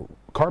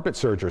 Carpet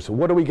sergers.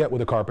 What do we get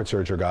with a carpet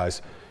serger,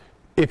 guys?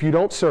 If you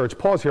don't serge,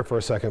 pause here for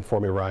a second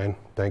for me, Ryan.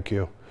 Thank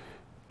you.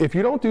 If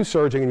you don't do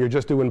serging and you're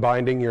just doing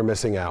binding, you're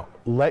missing out.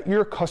 Let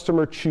your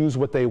customer choose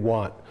what they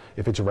want.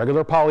 If it's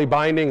regular poly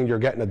binding and you're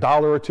getting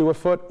 $1 or $2 a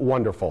foot,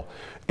 wonderful.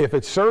 If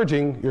it's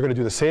serging, you're going to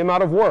do the same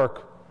amount of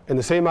work in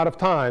the same amount of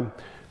time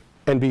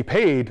and be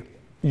paid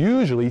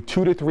usually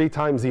 2 to 3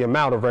 times the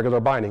amount of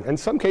regular binding. In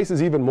some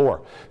cases, even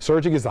more.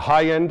 Serging is the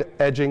high-end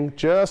edging,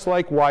 just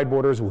like wide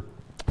borders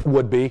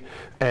would be.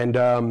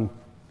 And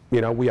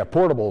we have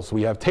portables,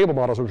 we have table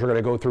models, which we're going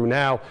to go through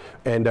now.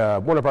 And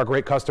one of our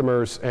great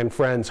customers and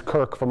friends,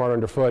 Kirk from Our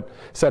Underfoot,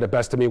 said it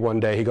best to me one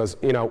day. He goes,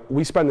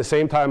 we spend the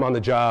same time on the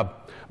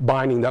job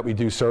binding that we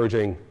do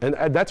serging. And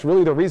that's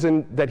really the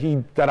reason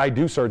that I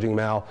do serging,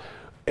 Mal.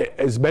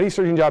 As many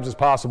serging jobs as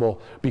possible,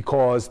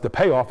 because the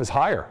payoff is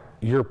higher.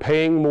 You're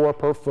paying more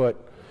per foot,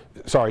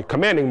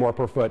 commanding more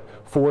per foot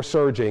for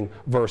serging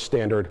versus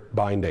standard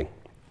binding.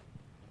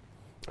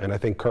 And I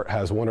think Kurt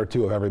has 1 or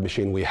 2 of every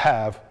machine we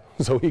have,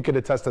 so he could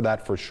attest to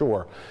that for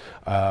sure.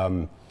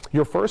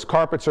 Your first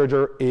carpet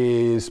serger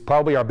is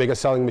probably our biggest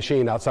selling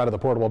machine outside of the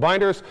portable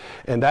binders,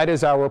 and that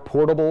is our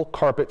portable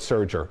carpet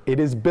serger. It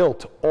is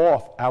built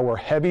off our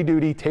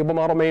heavy-duty table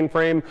model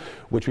mainframe,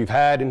 which we've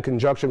had in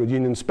conjunction with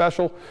Union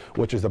Special,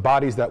 which is the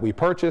bodies that we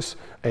purchase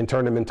and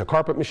turn them into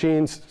carpet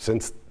machines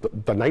since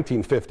the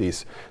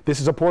 1950s. This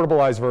is a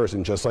portableized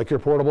version, just like your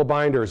portable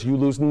binders. You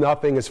lose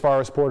nothing as far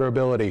as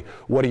portability.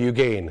 What do you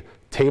gain?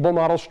 Table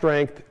model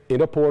strength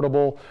in a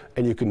portable,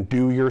 and you can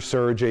do your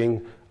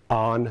serging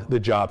on the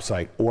job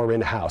site or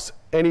in-house,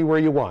 anywhere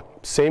you want.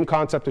 Same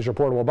concept as your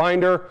portable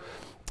binder.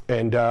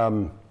 And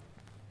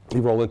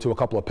you roll into a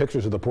couple of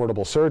pictures of the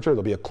portable serger.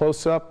 There'll be a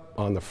close-up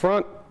on the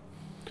front.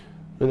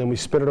 And then we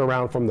spin it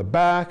around from the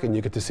back, and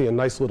you get to see a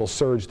nice little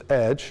serged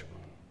edge.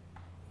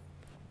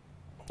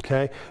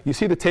 Okay, you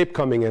see the tape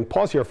coming in.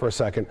 Pause here for a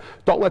second.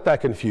 Don't let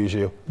that confuse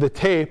you. The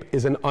tape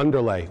is an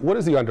underlay. What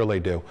does the underlay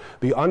do?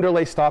 The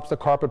underlay stops the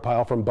carpet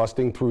pile from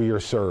busting through your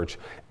serge.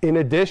 In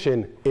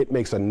addition, it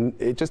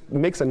just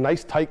makes a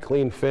nice, tight,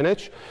 clean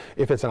finish.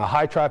 If it's in a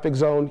high traffic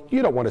zone,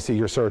 you don't want to see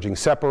your serging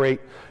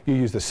separate. You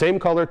use the same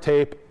color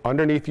tape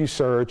underneath you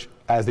serge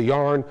as the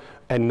yarn,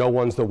 and no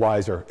one's the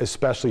wiser,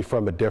 especially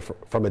from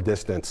a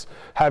distance.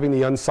 Having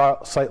the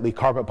unsightly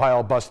carpet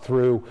pile bust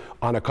through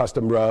on a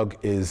custom rug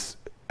is,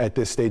 at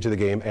this stage of the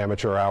game,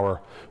 amateur hour.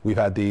 We've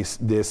had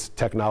this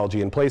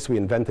technology in place. We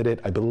invented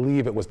it, I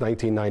believe it was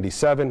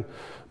 1997,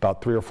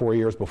 about 3 or 4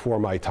 years before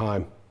my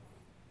time.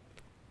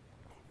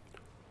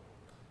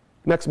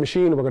 Next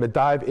machine, we're going to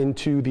dive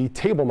into the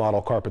table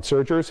model carpet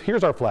sergers.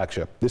 Here's our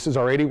flagship. This is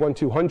our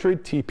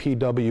 81200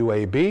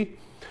 TPWAB.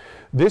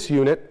 This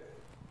unit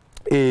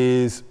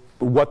is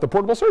what the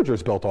portable serger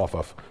is built off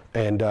of.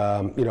 And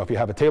you know, if you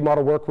have a table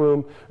model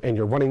workroom and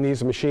you're running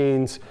these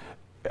machines,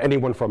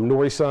 anyone from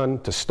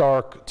Norisun to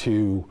Stark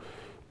to,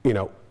 you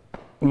know,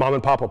 mom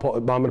and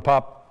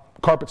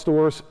pop carpet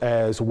stores,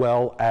 as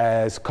well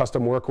as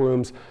custom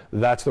workrooms,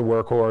 that's the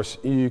workhorse.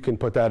 You can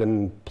put that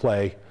in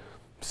play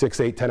 6,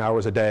 8, 10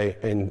 hours a day,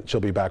 and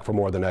she'll be back for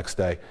more the next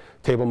day.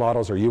 Table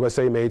models are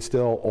USA made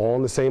still, all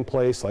in the same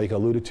place, like I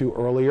alluded to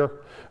earlier,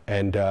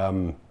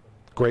 and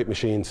great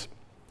machines.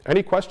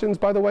 Any questions,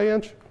 by the way,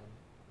 Ange?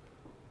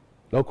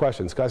 No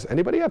questions. Guys,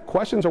 anybody have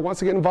questions or wants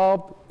to get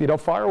involved? You know,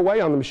 fire away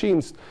on the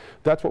machines.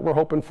 That's what we're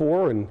hoping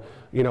for, and,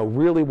 you know,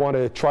 really want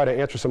to try to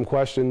answer some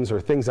questions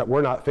or things that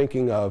we're not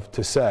thinking of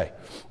to say.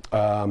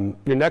 Your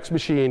next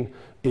machine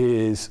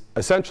is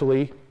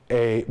essentially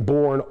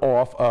born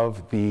off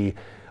of the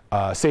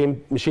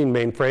same machine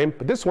mainframe,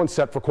 but this one's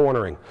set for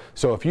cornering.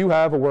 So if you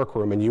have a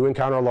workroom and you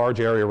encounter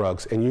large area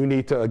rugs and you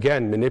need to,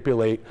 again,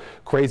 manipulate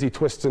crazy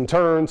twists and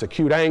turns,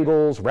 acute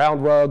angles,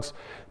 round rugs,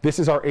 this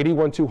is our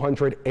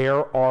 81200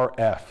 Air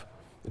RF.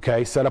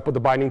 Okay, set up with the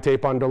binding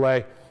tape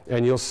underlay,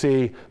 and you'll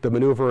see the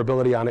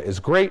maneuverability on it is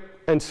great.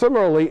 And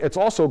similarly, it's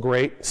also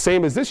great,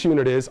 same as this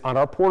unit is, on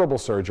our portable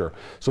serger.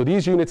 So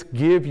these units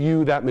give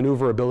you that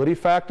maneuverability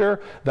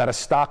factor that a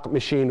stock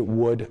machine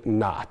would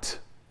not.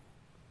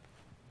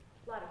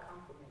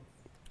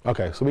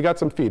 Okay, so we got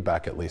some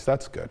feedback at least.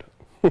 That's good.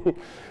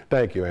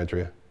 Thank you,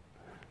 Andrea.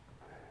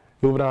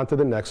 Moving on to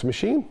the next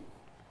machine.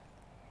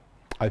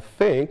 I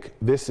think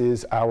this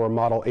is our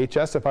Model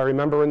HS, if I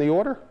remember in the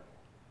order.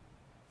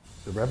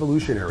 The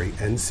revolutionary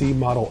NC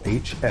Model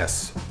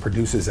HS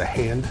produces a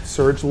hand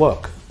serge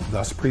look,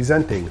 thus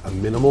presenting a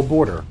minimal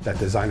border that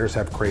designers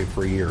have craved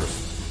for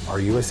years. Our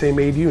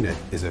USA-made unit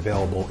is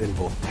available in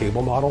both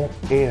table model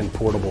and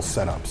portable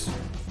setups.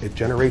 It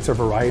generates a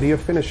variety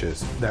of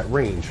finishes that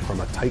range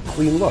from a tight,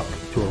 clean look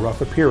to a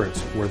rough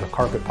appearance where the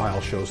carpet pile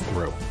shows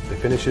through. The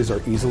finishes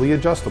are easily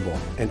adjustable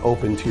and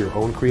open to your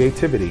own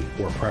creativity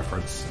or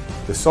preference.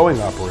 The sewing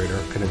operator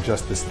can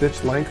adjust the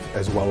stitch length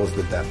as well as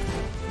the depth.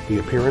 The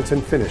appearance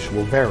and finish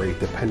will vary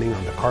depending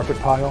on the carpet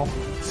pile,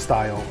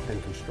 style,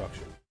 and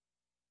construction.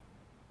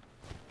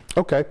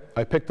 Okay,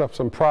 I picked up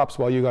some props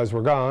while you guys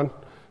were gone,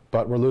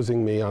 but we're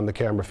losing me on the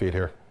camera feed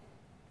here.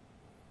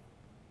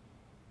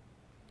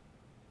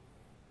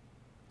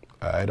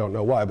 I don't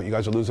know why, but you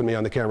guys are losing me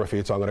on the camera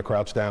feed, so I'm going to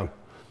crouch down.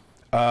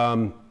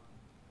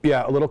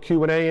 Yeah, a little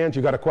Q&A, Ange.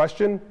 You got a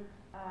question?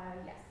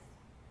 Yes.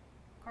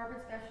 Carpet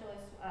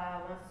specialist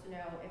wants to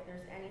know if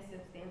there's any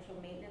substantial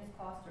maintenance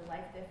cost or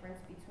life difference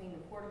between the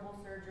portable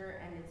serger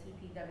and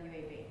the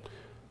TPWAB.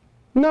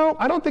 No,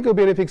 I don't think it'll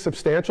be anything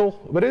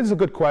substantial, but it is a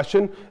good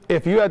question.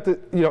 If you had to,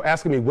 you know,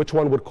 asking me which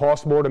one would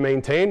cost more to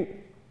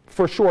maintain,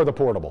 for sure the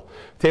portable.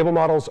 Table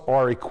models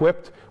are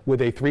equipped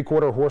with a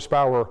 3/4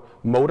 horsepower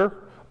motor.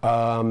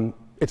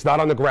 It's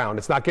not on the ground.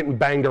 It's not getting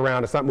banged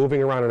around. It's not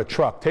moving around in a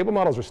truck. Table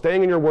models are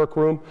staying in your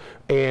workroom,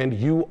 and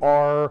you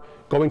are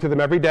going to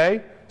them every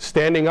day,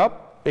 standing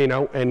up, you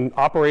know, and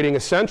operating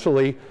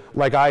essentially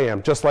like I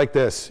am, just like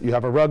this. You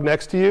have a rug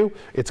next to you.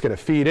 It's going to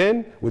feed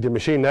in with your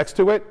machine next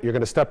to it. You're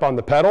going to step on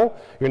the pedal.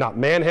 You're not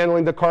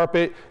manhandling the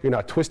carpet. You're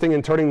not twisting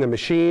and turning the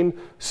machine.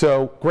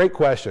 So, great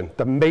question.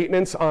 The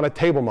maintenance on a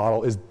table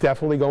model is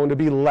definitely going to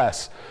be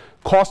less,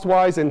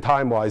 cost-wise and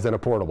time-wise, than a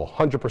portable,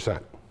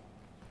 100%.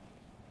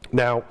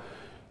 Now,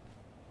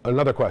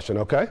 another question,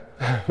 okay?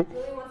 Julie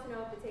wants to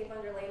know if the tape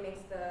underlay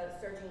makes the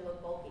serging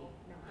look bulky.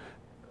 No.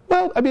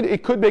 Well, I mean,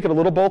 it could make it a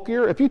little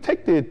bulkier. If you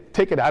take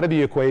it out of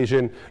the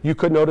equation, you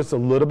could notice a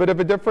little bit of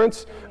a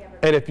difference.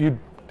 And if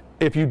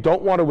you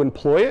don't want to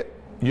employ it,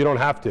 you don't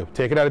have to.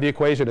 Take it out of the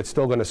equation, it's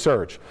still going to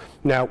surge.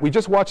 Now, we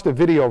just watched a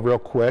video real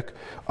quick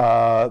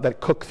that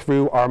cooked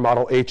through our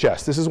Model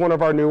HS. This is one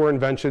of our newer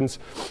inventions.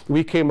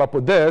 We came up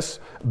with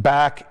this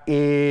back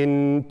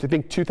in, I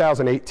think,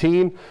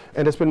 2018,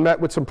 and it's been met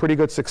with some pretty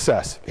good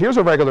success. Here's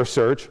a regular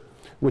surge,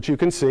 which you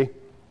can see,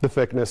 the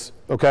thickness,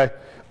 okay?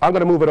 I'm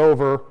going to move it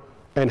over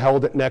and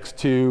hold it next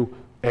to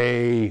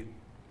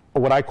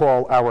what I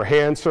call our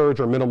hand surge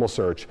or minimal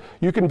surge.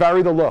 You can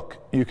vary the look.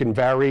 You can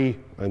vary,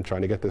 I'm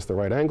trying to get this the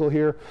right angle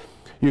here.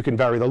 You can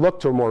vary the look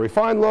to a more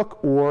refined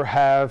look or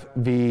have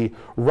the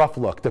rough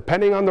look.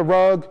 Depending on the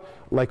rug,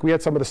 like we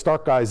had some of the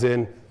Stark guys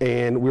in,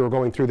 and we were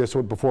going through this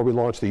before we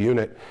launched the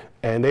unit,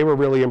 and they were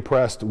really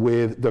impressed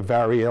with the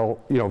variable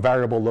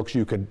looks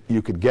you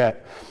could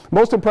get.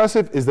 Most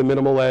impressive is the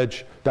minimal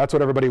edge. That's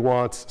what everybody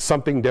wants,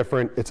 something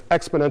different. It's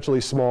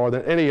exponentially smaller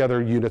than any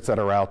other units that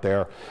are out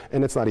there,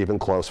 and it's not even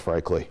close,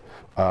 frankly.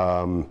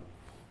 And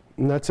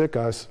that's it,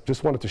 guys.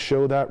 Just wanted to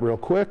show that real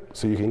quick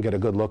so you can get a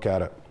good look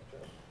at it.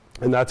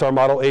 And that's our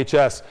model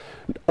HS.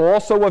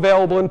 Also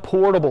available in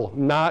portable,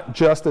 not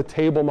just a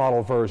table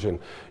model version.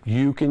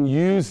 You can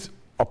use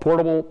a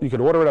portable, you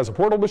can order it as a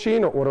portable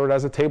machine or order it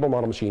as a table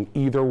model machine,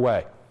 either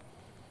way.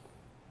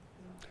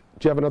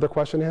 Do you have another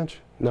question, Ange?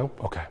 No?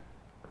 Okay.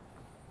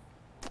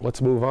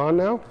 Let's move on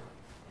now.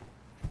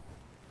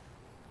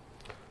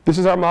 This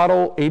is our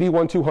model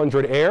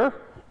 81200 Air,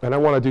 and I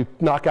want to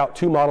knock out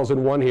two models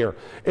in one here.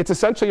 It's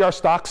essentially our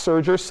stock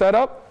serger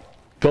setup,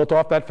 built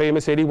off that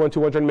famous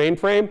 81200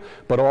 mainframe,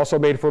 but also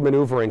made for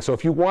maneuvering. So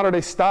if you wanted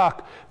a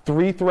stock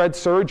 3-thread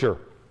serger,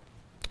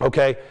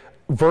 okay,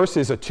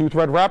 versus a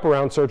 2-thread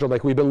wraparound serger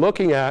like we've been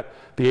looking at,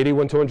 the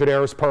 81200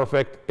 Air is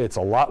perfect. It's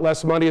a lot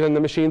less money than the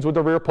machines with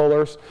the rear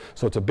pullers,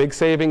 so it's a big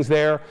savings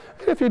there.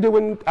 And if you're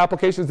doing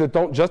applications that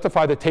don't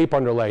justify the tape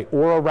underlay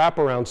or a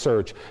wraparound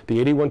surge, the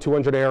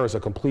 81200 Air is a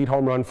complete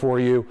home run for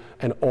you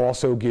and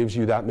also gives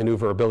you that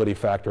maneuverability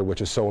factor,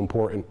 which is so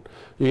important.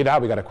 Now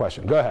we got a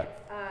question. Go ahead.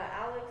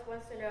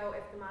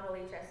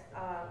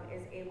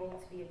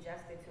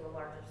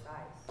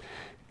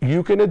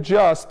 You can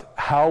adjust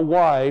how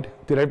wide,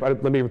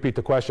 let me repeat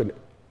the question.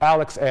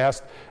 Alex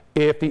asked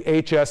if the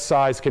HS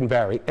size can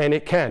vary, and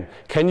it can.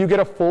 Can you get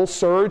a full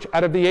surge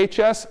out of the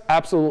HS?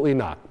 Absolutely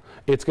not.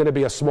 It's going to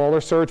be a smaller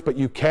surge, but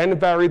you can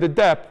vary the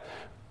depth,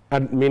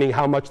 meaning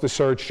how much the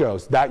surge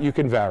shows. That you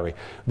can vary.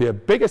 The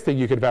biggest thing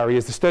you can vary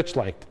is the stitch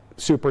length.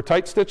 Super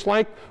tight stitch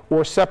length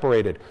or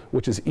separated,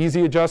 which is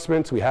easy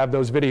adjustments. We have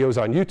those videos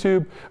on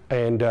YouTube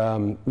and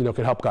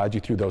can help guide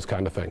you through those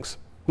kind of things.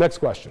 Next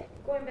question.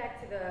 Going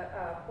back to the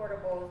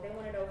portables, they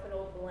want to know if an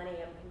old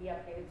Millennium can be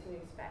updated to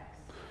new specs.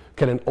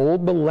 Can an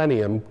old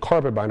Millennium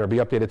carpet binder be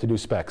updated to new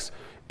specs?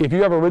 If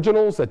you have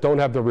originals that don't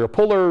have the rear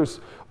pullers,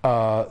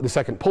 the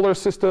second puller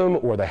system,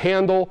 or the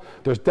handle,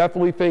 there's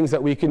definitely things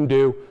that we can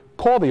do.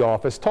 Call the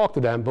office, talk to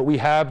them, but we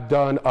have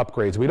done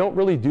upgrades. We don't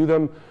really do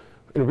them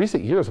in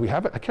recent years.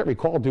 I can't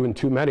recall doing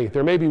too many.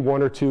 There may be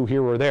one or two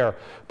here or there,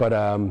 but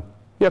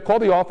yeah, call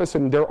the office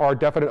and there are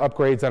definite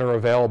upgrades that are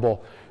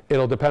available.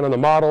 It'll depend on the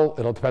model,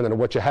 it'll depend on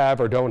what you have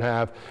or don't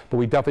have, but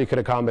we definitely could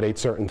accommodate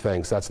certain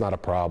things. That's not a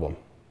problem.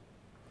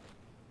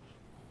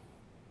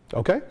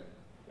 Okay?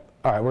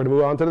 All right, we're gonna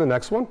move on to the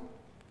next one.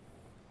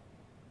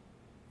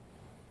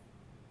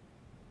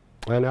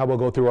 And now we'll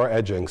go through our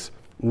edgings.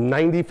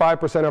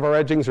 95% of our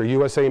edgings are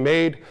USA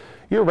made.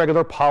 Your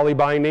regular poly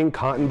binding,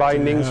 cotton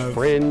bindings,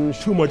 fringe.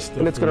 Too much stuff.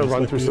 And it's gonna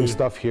run through some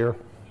stuff here.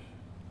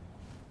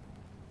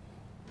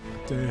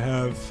 They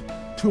have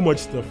too much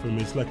stuff for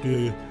me. It's like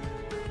a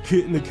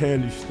kid in the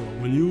candy store.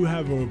 When you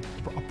have a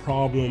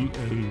problem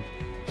and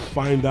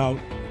find out,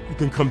 you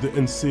can come to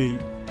NC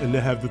and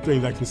they have the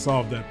thing that can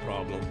solve that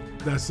problem.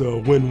 That's a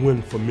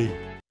win-win for me.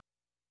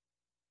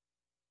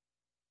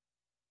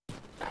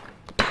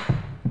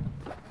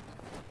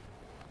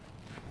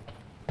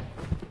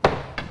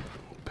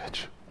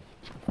 Bitch.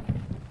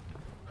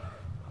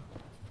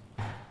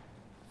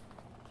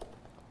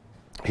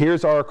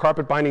 Here's our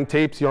carpet binding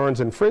tapes, yarns,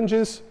 and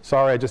fringes.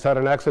 Sorry, I just had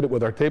an accident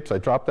with our tapes. I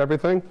dropped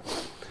everything.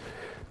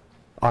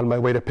 On my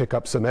way to pick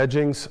up some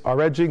edgings. Our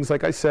edgings,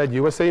 like I said,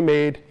 USA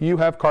made. You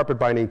have carpet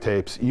binding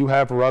tapes. You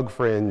have rug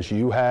fringe.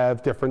 You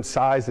have different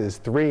sizes,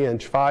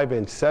 3-inch,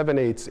 5-inch,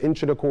 7/8, 1¼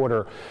 inch,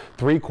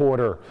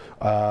 3/4,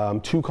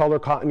 2-color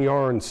cotton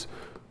yarns,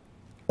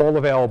 all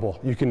available.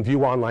 You can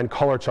view online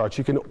color charts.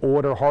 You can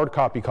order hard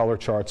copy color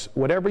charts.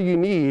 Whatever you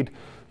need,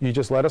 you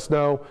just let us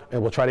know,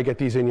 and we'll try to get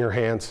these in your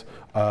hands.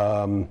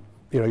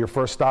 Your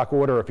first stock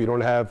order, if you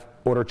don't have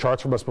order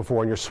charts from us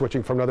before and you're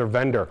switching from another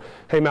vendor.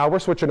 Hey Mal, we're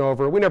switching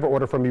over. We never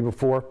ordered from you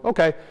before.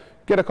 Okay,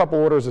 get a couple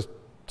orders of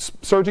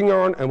serging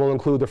yarn and we'll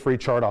include the free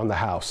chart on the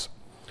house.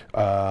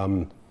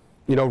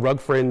 Rug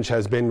fringe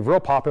has been real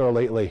popular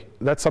lately.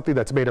 That's something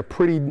that's made a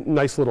pretty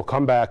nice little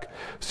comeback.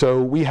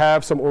 So we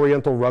have some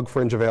oriental rug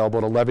fringe available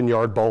at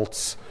 11-yard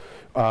bolts.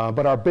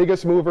 But our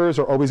biggest movers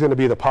are always going to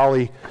be the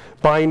poly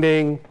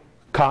binding,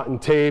 cotton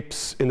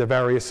tapes in the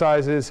various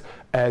sizes,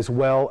 as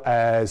well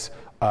as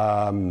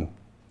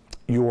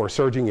your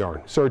serging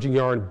yarn. Serging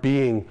yarn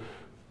being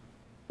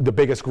the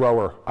biggest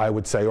grower, I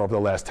would say, over the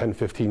last 10,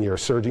 15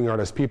 years. Serging yarn,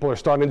 as people are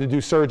starting to do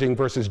serging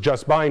versus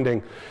just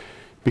binding,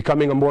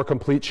 becoming a more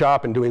complete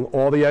shop and doing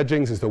all the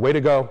edgings is the way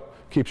to go.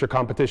 Keeps your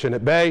competition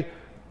at bay,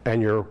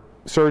 and your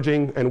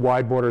serging and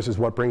wide borders is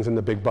what brings in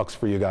the big bucks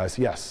for you guys.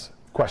 Yes,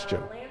 question.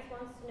 Lance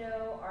wants to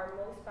know, are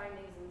most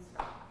bindings in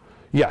stock?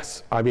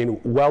 Yes, I mean,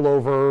 well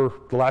over,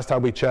 the last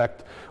time we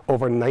checked,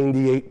 over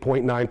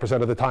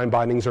 98.9% of the time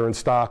bindings are in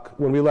stock.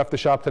 When we left the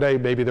shop today,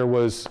 maybe there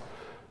was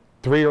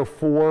 3 or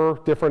 4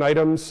 different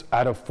items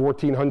out of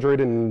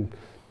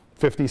 1,450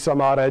 50 some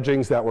odd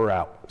edgings that were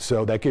out.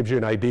 So that gives you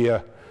an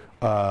idea,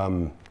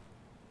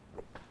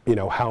 you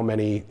know, how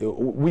many.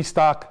 We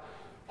stock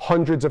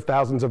hundreds of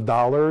thousands of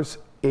dollars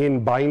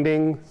in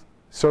binding,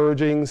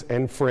 sergings,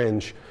 and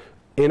fringe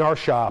in our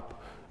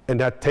shop, and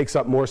that takes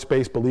up more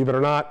space, believe it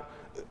or not,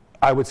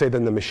 I would say,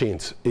 than the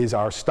machines, is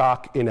our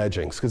stock in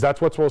edgings, because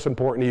that's what's most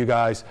important to you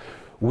guys.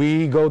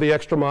 We go the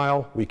extra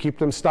mile, we keep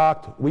them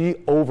stocked, we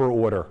over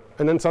order.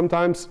 And then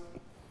sometimes,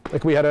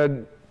 like we had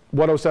a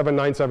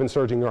 10797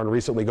 serging yarn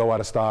recently go out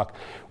of stock.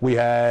 We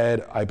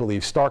had, I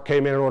believe, Stark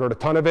came in and ordered a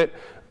ton of it,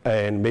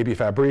 and maybe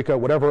Fabrica,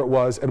 whatever it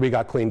was, and we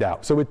got cleaned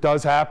out. So it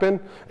does happen,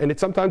 and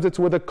sometimes it's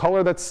with a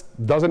color that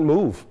doesn't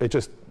move. It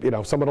just, you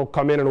know, someone will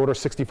come in and order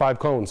 65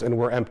 cones and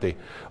we're empty.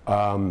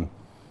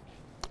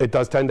 It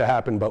does tend to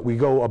happen, but we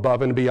go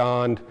above and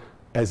beyond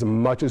as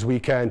much as we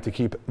can to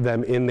keep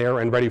them in there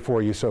and ready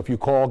for you. So if you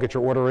call, get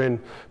your order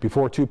in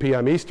before 2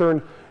 p.m.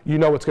 Eastern, you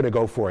know it's going to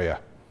go for you.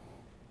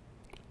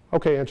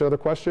 Okay, answer another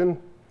question?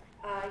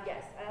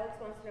 Yes, Alex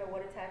wants to know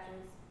what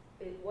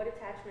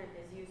attachment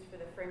is used for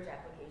the fringe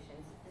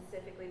applications,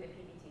 specifically the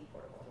PBT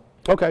portable.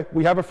 Okay,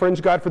 we have a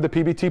fringe guide for the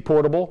PBT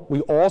portable.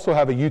 We also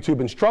have a YouTube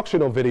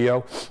instructional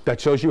video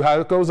that shows you how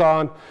it goes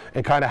on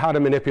and kind of how to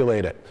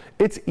manipulate it.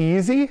 It's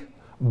easy,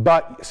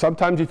 but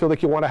sometimes you feel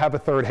like you want to have a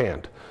third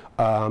hand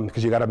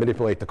because you got to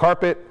manipulate the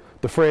carpet,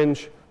 the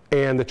fringe,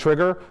 and the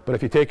trigger. But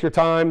if you take your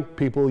time,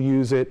 people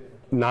use it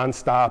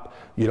non-stop.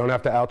 You don't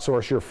have to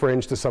outsource your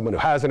fringe to someone who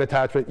has an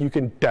attachment. You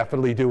can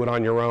definitely do it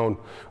on your own.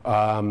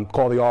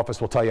 Call the office,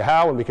 we'll tell you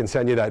how, and we can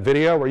send you that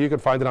video, or you can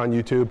find it on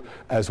YouTube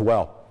as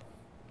well.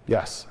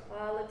 Yes?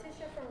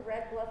 Letitia from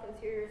Red Bluff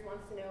Interiors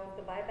wants to know if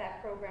the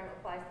buyback program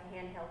applies to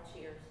handheld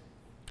shears.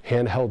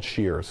 Handheld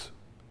shears.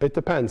 It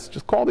depends.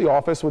 Just call the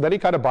office. With any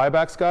kind of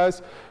buybacks,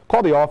 guys,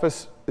 call the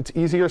office. It's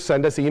easier.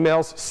 Send us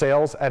emails,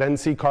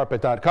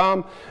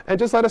 sales@nccarpet.com, and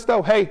just let us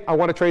know, hey, I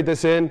want to trade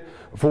this in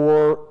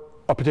for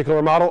a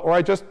particular model, or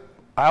I just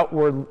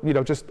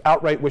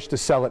outright wish to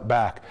sell it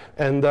back.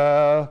 And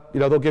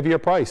they'll give you a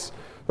price.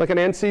 Like an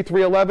NC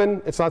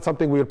 311, it's not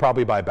something we would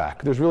probably buy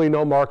back. There's really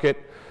no market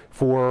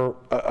for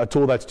a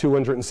tool that's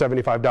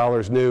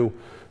 $275 new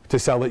to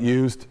sell it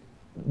used.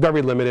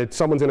 Very limited.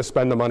 Someone's going to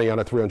spend the money on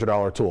a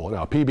 $300 tool.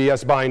 Now, a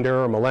PBS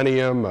binder, a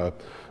Millennium,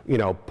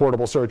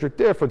 portable serger,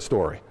 different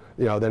story.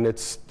 Then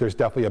there's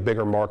definitely a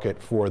bigger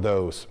market for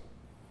those.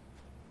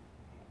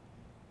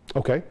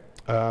 Okay,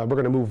 we're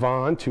going to move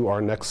on to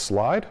our next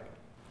slide.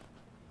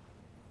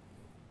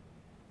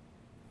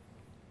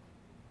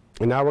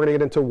 And now we're going to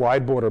get into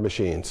wide border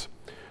machines.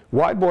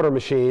 Wide border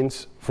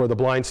machines for the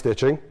blind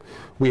stitching.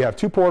 We have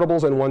 2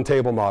 portables and 1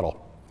 table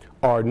model.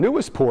 Our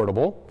newest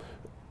portable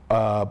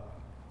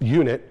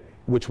unit,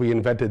 which we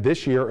invented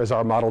this year, is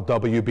our model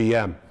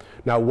WBM.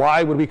 Now,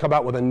 why would we come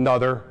out with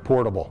another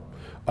portable?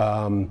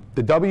 The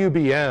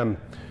WBM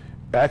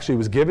actually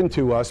was given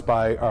to us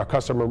by our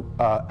customer,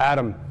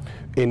 Adam,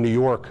 in New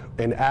York.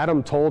 And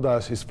Adam told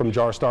us, he's from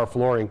Jar Star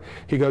Flooring,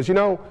 he goes,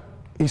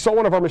 he saw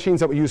one of our machines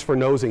that we use for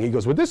nosing. He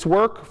goes, would this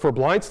work for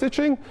blind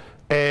stitching?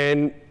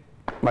 And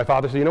my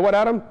father said, you know what,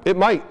 Adam? It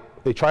might.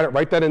 They tried it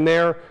right then and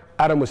there.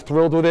 Adam was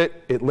thrilled with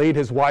it. It laid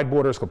his wide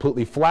borders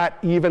completely flat,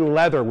 even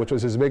leather, which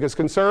was his biggest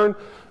concern,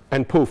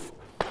 and poof,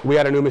 we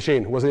had a new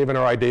machine. It wasn't even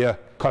our idea.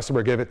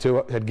 Customer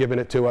had given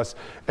it to us,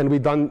 and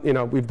we've done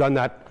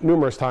that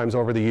numerous times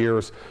over the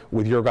years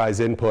with your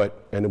guys' input,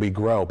 and we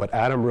grow. But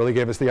Adam really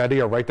gave us the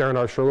idea right there in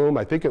our showroom.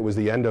 I think it was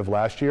the end of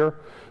last year,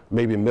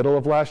 maybe middle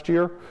of last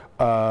year.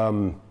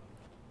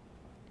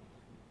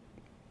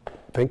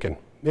 Thinking.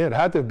 Yeah, it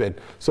had to have been.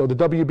 So the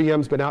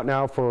WBM's been out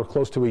now for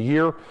close to a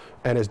year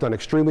and has done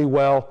extremely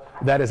well.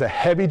 That is a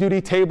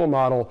heavy-duty table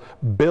model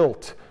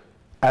built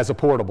as a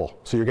portable.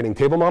 So you're getting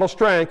table model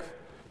strength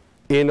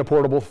in a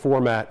portable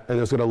format, and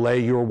it's going to lay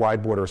your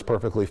wide borders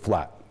perfectly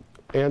flat.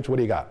 Ange, what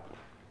do you got?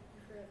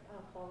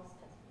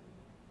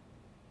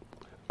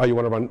 Oh, you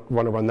want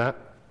to run that?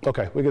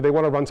 Okay, they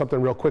want to run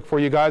something real quick for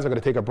you guys. I'm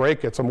going to take a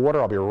break, get some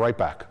water. I'll be right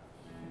back.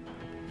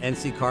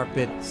 NC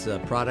Carpet's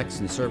products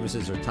and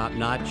services are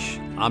top-notch.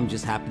 I'm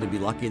just happy to be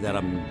lucky that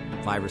I'm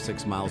 5 or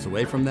 6 miles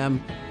away from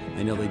them.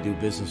 I know they do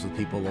business with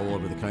people all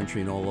over the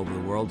country and all over the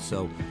world,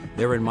 so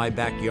they're in my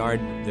backyard.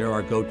 They're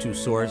our go-to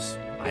source.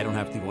 I don't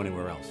have to go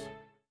anywhere else.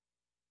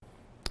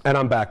 And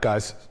I'm back,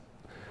 guys.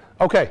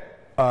 Okay,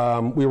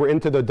 we were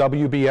into the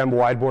WBM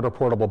wide border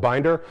portable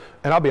binder,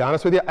 and I'll be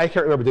honest with you, I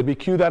can't remember, did we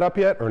cue that up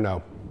yet or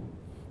no?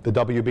 The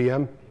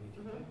WBM?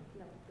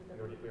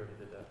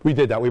 We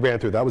did that. We ran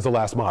through that. Was the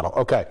last model.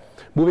 Okay.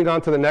 Moving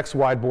on to the next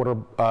wide border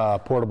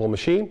portable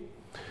machine.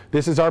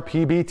 This is our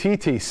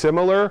PBTT.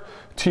 Similar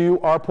to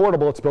our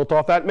portable, it's built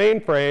off that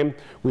mainframe.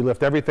 We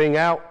lift everything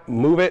out,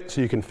 move it so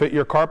you can fit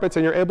your carpets,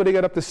 and you're able to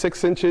get up to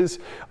 6 inches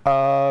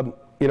on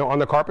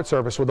the carpet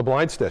surface with a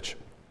blind stitch.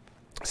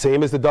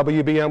 Same as the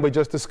WBM we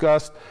just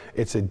discussed.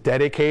 It's a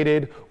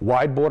dedicated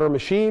wide border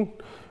machine.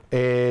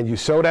 And you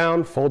sew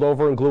down, fold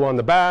over, and glue on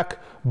the back.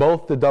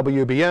 Both the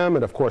WBM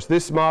and, of course,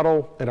 this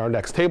model and our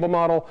next table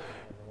model.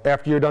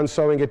 After you're done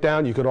sewing it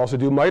down, you could also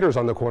do miters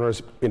on the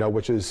corners,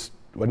 which is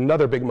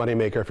another big money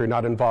maker. If you're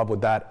not involved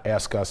with that,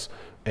 ask us,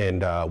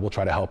 and we'll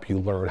try to help you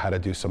learn how to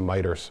do some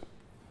miters.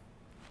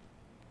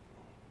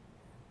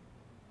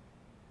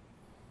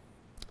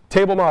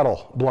 Table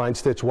model blind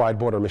stitch wide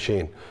border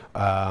machine.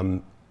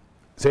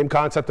 Same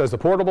concept as the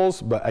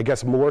portables, but I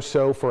guess more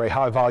so for a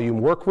high volume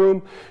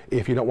workroom.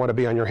 If you don't want to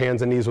be on your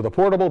hands and knees with a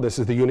portable, this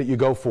is the unit you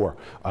go for.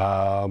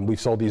 We've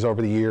sold these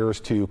over the years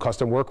to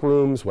custom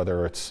workrooms,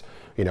 whether it's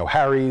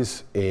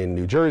Harry's in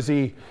New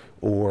Jersey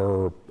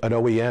or an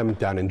OEM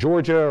down in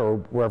Georgia or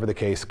wherever the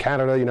case,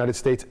 Canada, United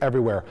States,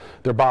 everywhere.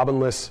 They're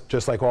bobbinless,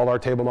 just like all our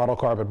table model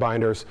carpet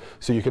binders,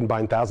 so you can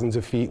bind thousands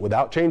of feet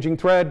without changing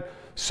thread,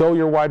 sew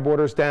your wide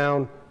borders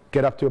down,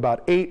 get up to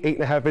about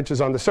 8.5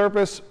 inches on the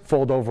surface,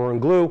 fold over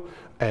and glue,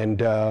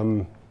 and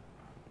I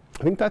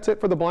think that's it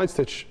for the blind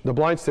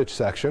stitch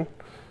section.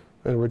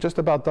 And we're just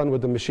about done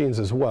with the machines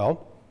as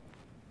well.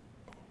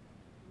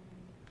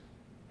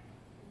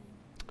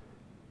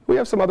 We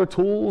have some other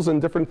tools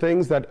and different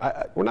things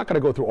that we're not going to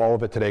go through all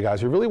of it today,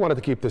 guys. We really wanted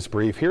to keep this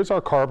brief. Here's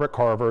our carpet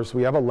carvers.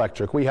 We have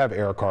electric. We have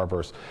air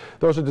carvers.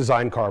 Those are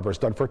design carvers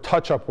done for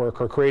touch-up work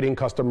or creating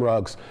custom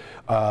rugs.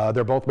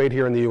 They're both made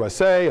here in the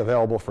USA,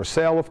 available for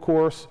sale, of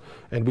course,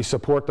 and we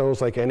support those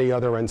like any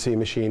other NC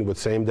machine with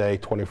same-day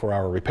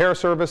 24-hour repair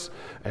service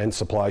and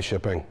supply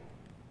shipping.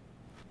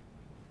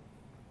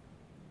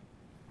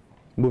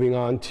 Moving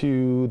on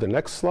to the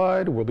next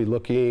slide, we'll be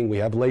looking, we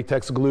have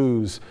latex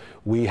glues,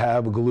 we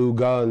have glue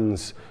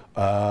guns,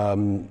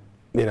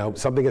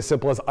 something as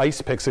simple as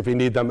ice picks if you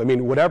need them. I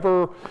mean,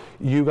 whatever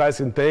you guys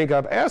can think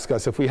of, ask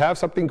us. If we have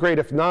something great,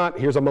 if not,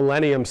 here's a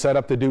Millennium set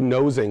up to do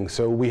nosing.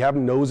 So we have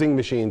nosing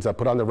machines that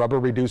put on the rubber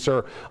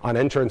reducer on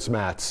entrance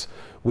mats.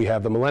 We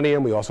have the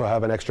Millennium, we also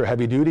have an extra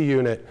heavy duty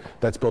unit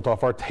that's built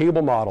off our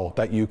table model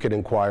that you can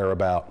inquire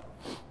about.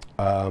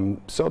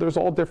 So there's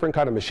all different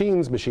kind of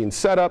machine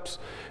setups,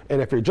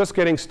 and if you're just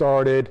getting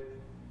started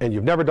and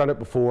you've never done it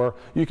before,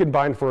 you can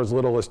bind for as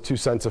little as 2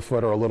 cents a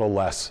foot or a little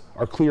less.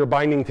 Our clear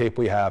binding tape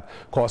we have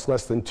costs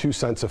less than 2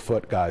 cents a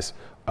foot, guys.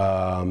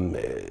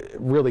 It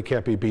really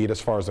can't be beat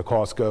as far as the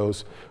cost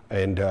goes,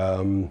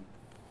 and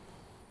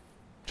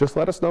just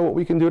let us know what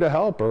we can do to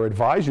help or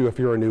advise you if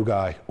you're a new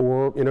guy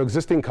or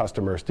existing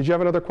customers. Did you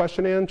have another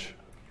question, Ange?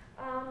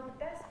 The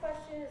best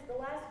question is the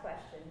last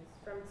question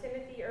from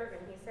Timothy Irvin.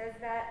 He says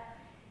that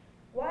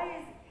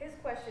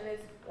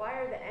why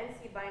are the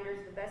NC binders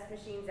the best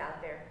machines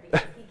out there?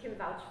 Because he can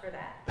vouch for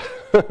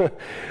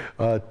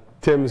that.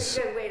 Tim's.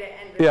 That's a good way to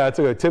end it. Yeah, it's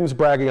a good. Tim's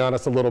bragging on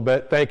us a little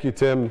bit. Thank you,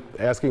 Tim,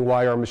 asking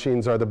why our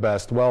machines are the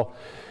best. Well,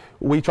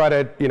 we try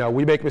to,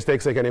 we make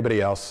mistakes like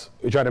anybody else.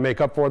 We try to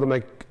make up for them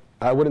like,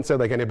 I wouldn't say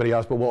like anybody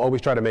else, but we'll always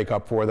try to make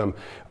up for them.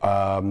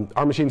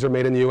 Our machines are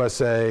made in the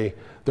USA.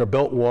 They're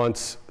built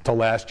once to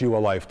last you a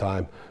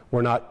lifetime.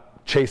 We're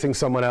not chasing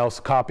someone else,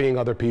 copying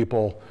other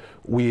people.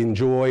 We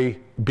enjoy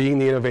being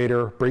the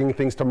innovator, bringing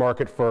things to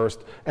market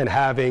first, and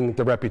having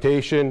the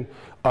reputation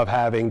of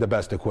having the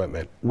best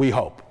equipment. We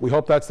hope. We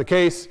hope that's the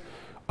case.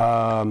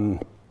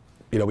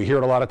 We hear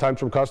it a lot of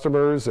times from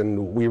customers,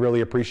 and we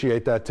really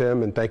appreciate that,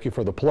 Tim, and thank you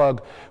for the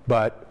plug.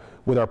 But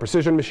with our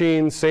precision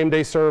machines,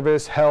 same-day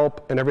service,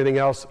 help, and everything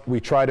else,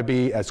 we try to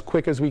be as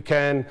quick as we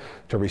can,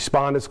 to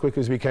respond as quick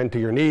as we can to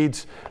your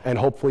needs, and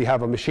hopefully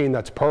have a machine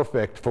that's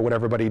perfect for what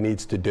everybody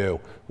needs to do,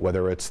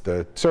 whether it's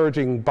the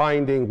serging,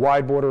 binding,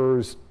 wide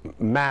borders,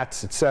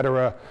 mats,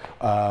 etc.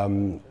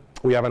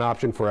 We have an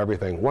option for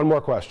everything. One more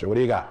question. What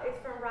do you got?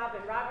 It's from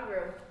Robin. Robin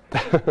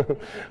Rue.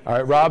 All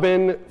right,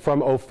 Robin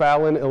from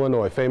O'Fallon,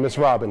 Illinois. Famous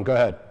Robin. Go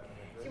ahead.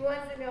 She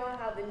wants to know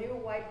how the new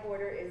white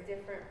border is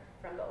different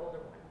from the older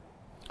one.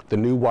 The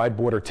new wide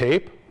border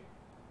tape?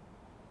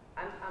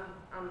 I'm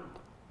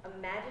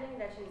imagining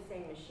that she's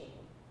saying machine.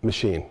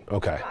 Machine,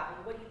 okay. Robin,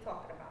 what are you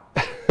talking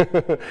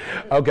about?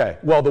 Okay,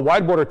 well, the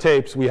wide border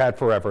tapes we had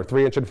forever,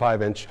 3-inch and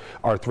 5-inch,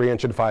 our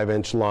 3-inch and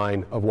 5-inch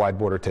line of wide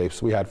border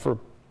tapes we had for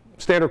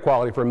standard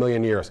quality for a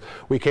million years.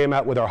 We came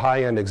out with our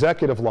high-end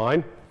executive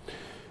line,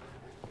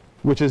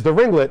 which is the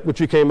ringlet, which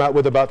we came out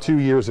with about 2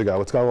 years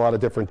ago. It's got a lot of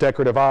different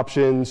decorative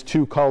options,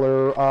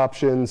 2-color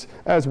options,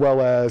 as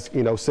well as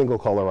single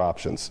color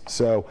options.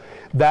 So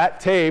that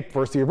tape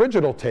versus the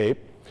original tape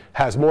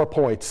has more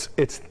points.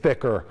 It's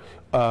thicker.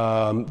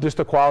 Just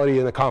the quality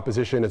and the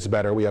composition is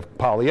better. We have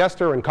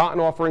polyester and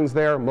cotton offerings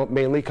there,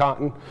 mainly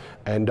cotton,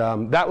 and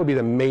that would be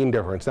the main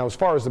difference. Now, as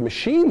far as the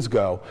machines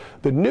go,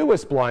 the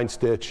newest blind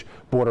stitch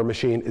border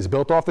machine is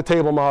built off the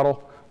table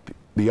model.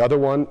 The other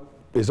one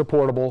is a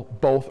portable.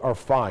 Both are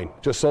fine.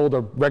 Just sold a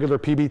regular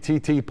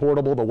PBTT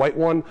portable, the white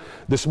one,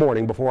 this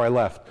morning before I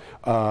left.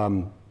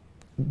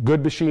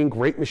 Good machine,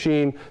 great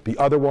machine. The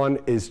other one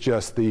is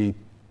just the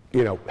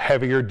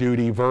heavier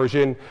duty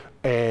version,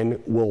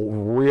 and will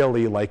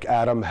really, like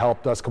Adam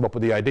helped us come up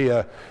with the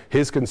idea,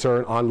 his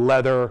concern on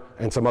leather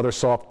and some other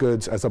soft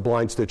goods as a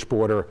blind stitch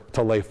border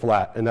to lay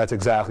flat, and that's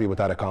exactly what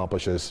that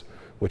accomplishes,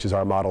 which is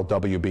our model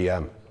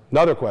WBM.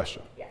 Another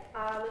question. Yeah,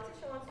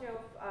 Letitia wants to know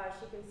if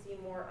she can see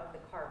more of the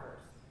carvers.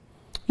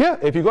 Yeah,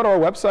 if you go to our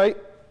website,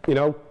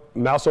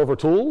 mouse over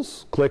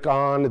tools, click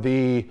on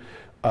the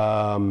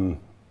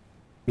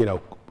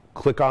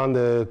click on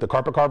the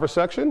carpet carver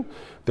section.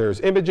 There's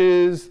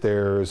images,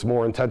 there's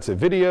more intensive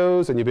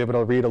videos, and you'll be able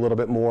to read a little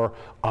bit more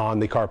on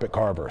the carpet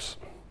carvers.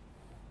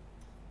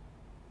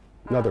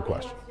 Another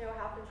question. He wants to know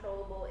how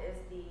controllable is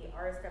the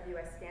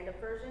RSWS stand-up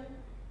version,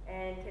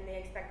 and can they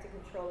expect to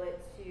control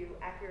it to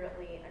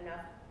accurately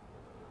enough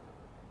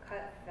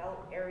cut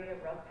felt area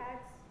rug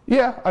pads?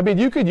 Yeah, I mean,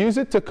 you could use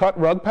it to cut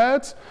rug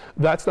pads.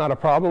 That's not a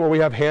problem, or we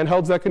have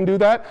handhelds that can do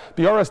that.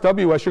 The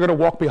RSWS, you're going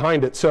to walk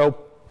behind it.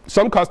 So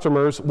some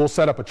customers will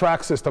set up a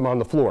track system on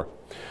the floor,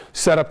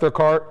 set up their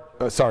cart,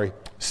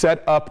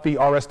 set up the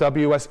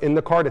RSWS in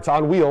the cart. It's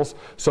on wheels,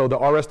 so the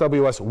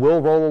RSWS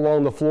will roll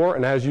along the floor,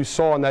 and as you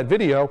saw in that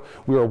video,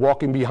 we were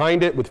walking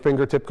behind it with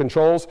fingertip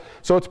controls.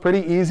 So it's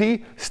pretty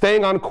easy.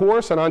 Staying on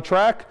course and on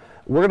track,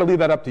 we're going to leave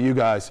that up to you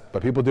guys,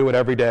 but people do it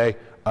every day.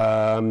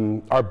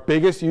 Our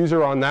biggest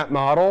user on that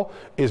model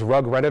is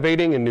Rug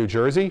Renovating in New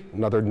Jersey,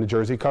 another New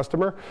Jersey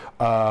customer.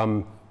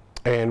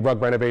 And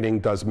Rug Renovating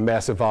does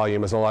massive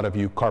volume, as a lot of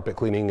you carpet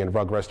cleaning and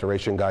rug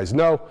restoration guys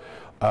know.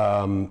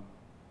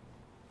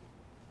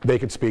 They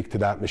could speak to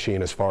that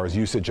machine as far as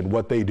usage and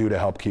what they do to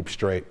help keep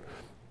straight.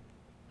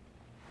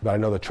 But I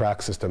know the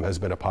track system has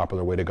been a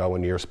popular way to go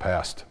in years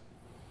past.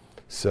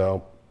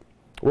 So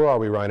where are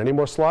we, Ryan? Any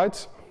more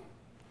slides?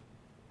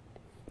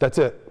 That's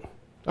it.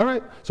 All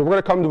right, so we're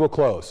going to come to a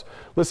close.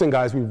 Listen,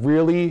 guys, we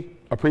really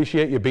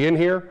appreciate you being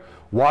here,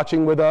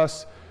 watching with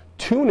us.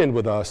 Tune in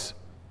with us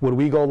when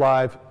we go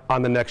live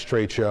on the next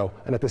trade show.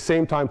 And at the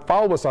same time,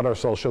 follow us on our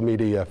social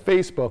media,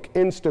 Facebook,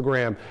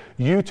 Instagram.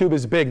 YouTube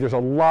is big. There's a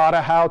lot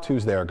of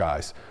how-tos there,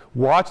 guys.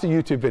 Watch the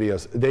YouTube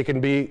videos. They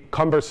can be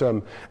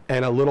cumbersome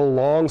and a little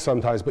long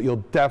sometimes, but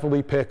you'll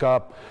definitely pick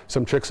up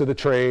some tricks of the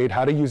trade,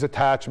 how to use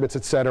attachments,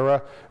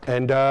 etc.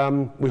 And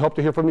we hope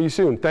to hear from you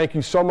soon. Thank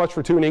you so much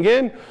for tuning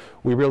in.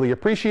 We really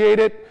appreciate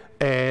it,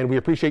 and we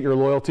appreciate your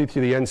loyalty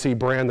to the NC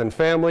brand and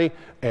family,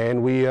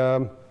 and we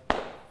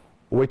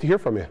wait to hear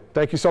from you.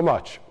 Thank you so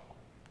much.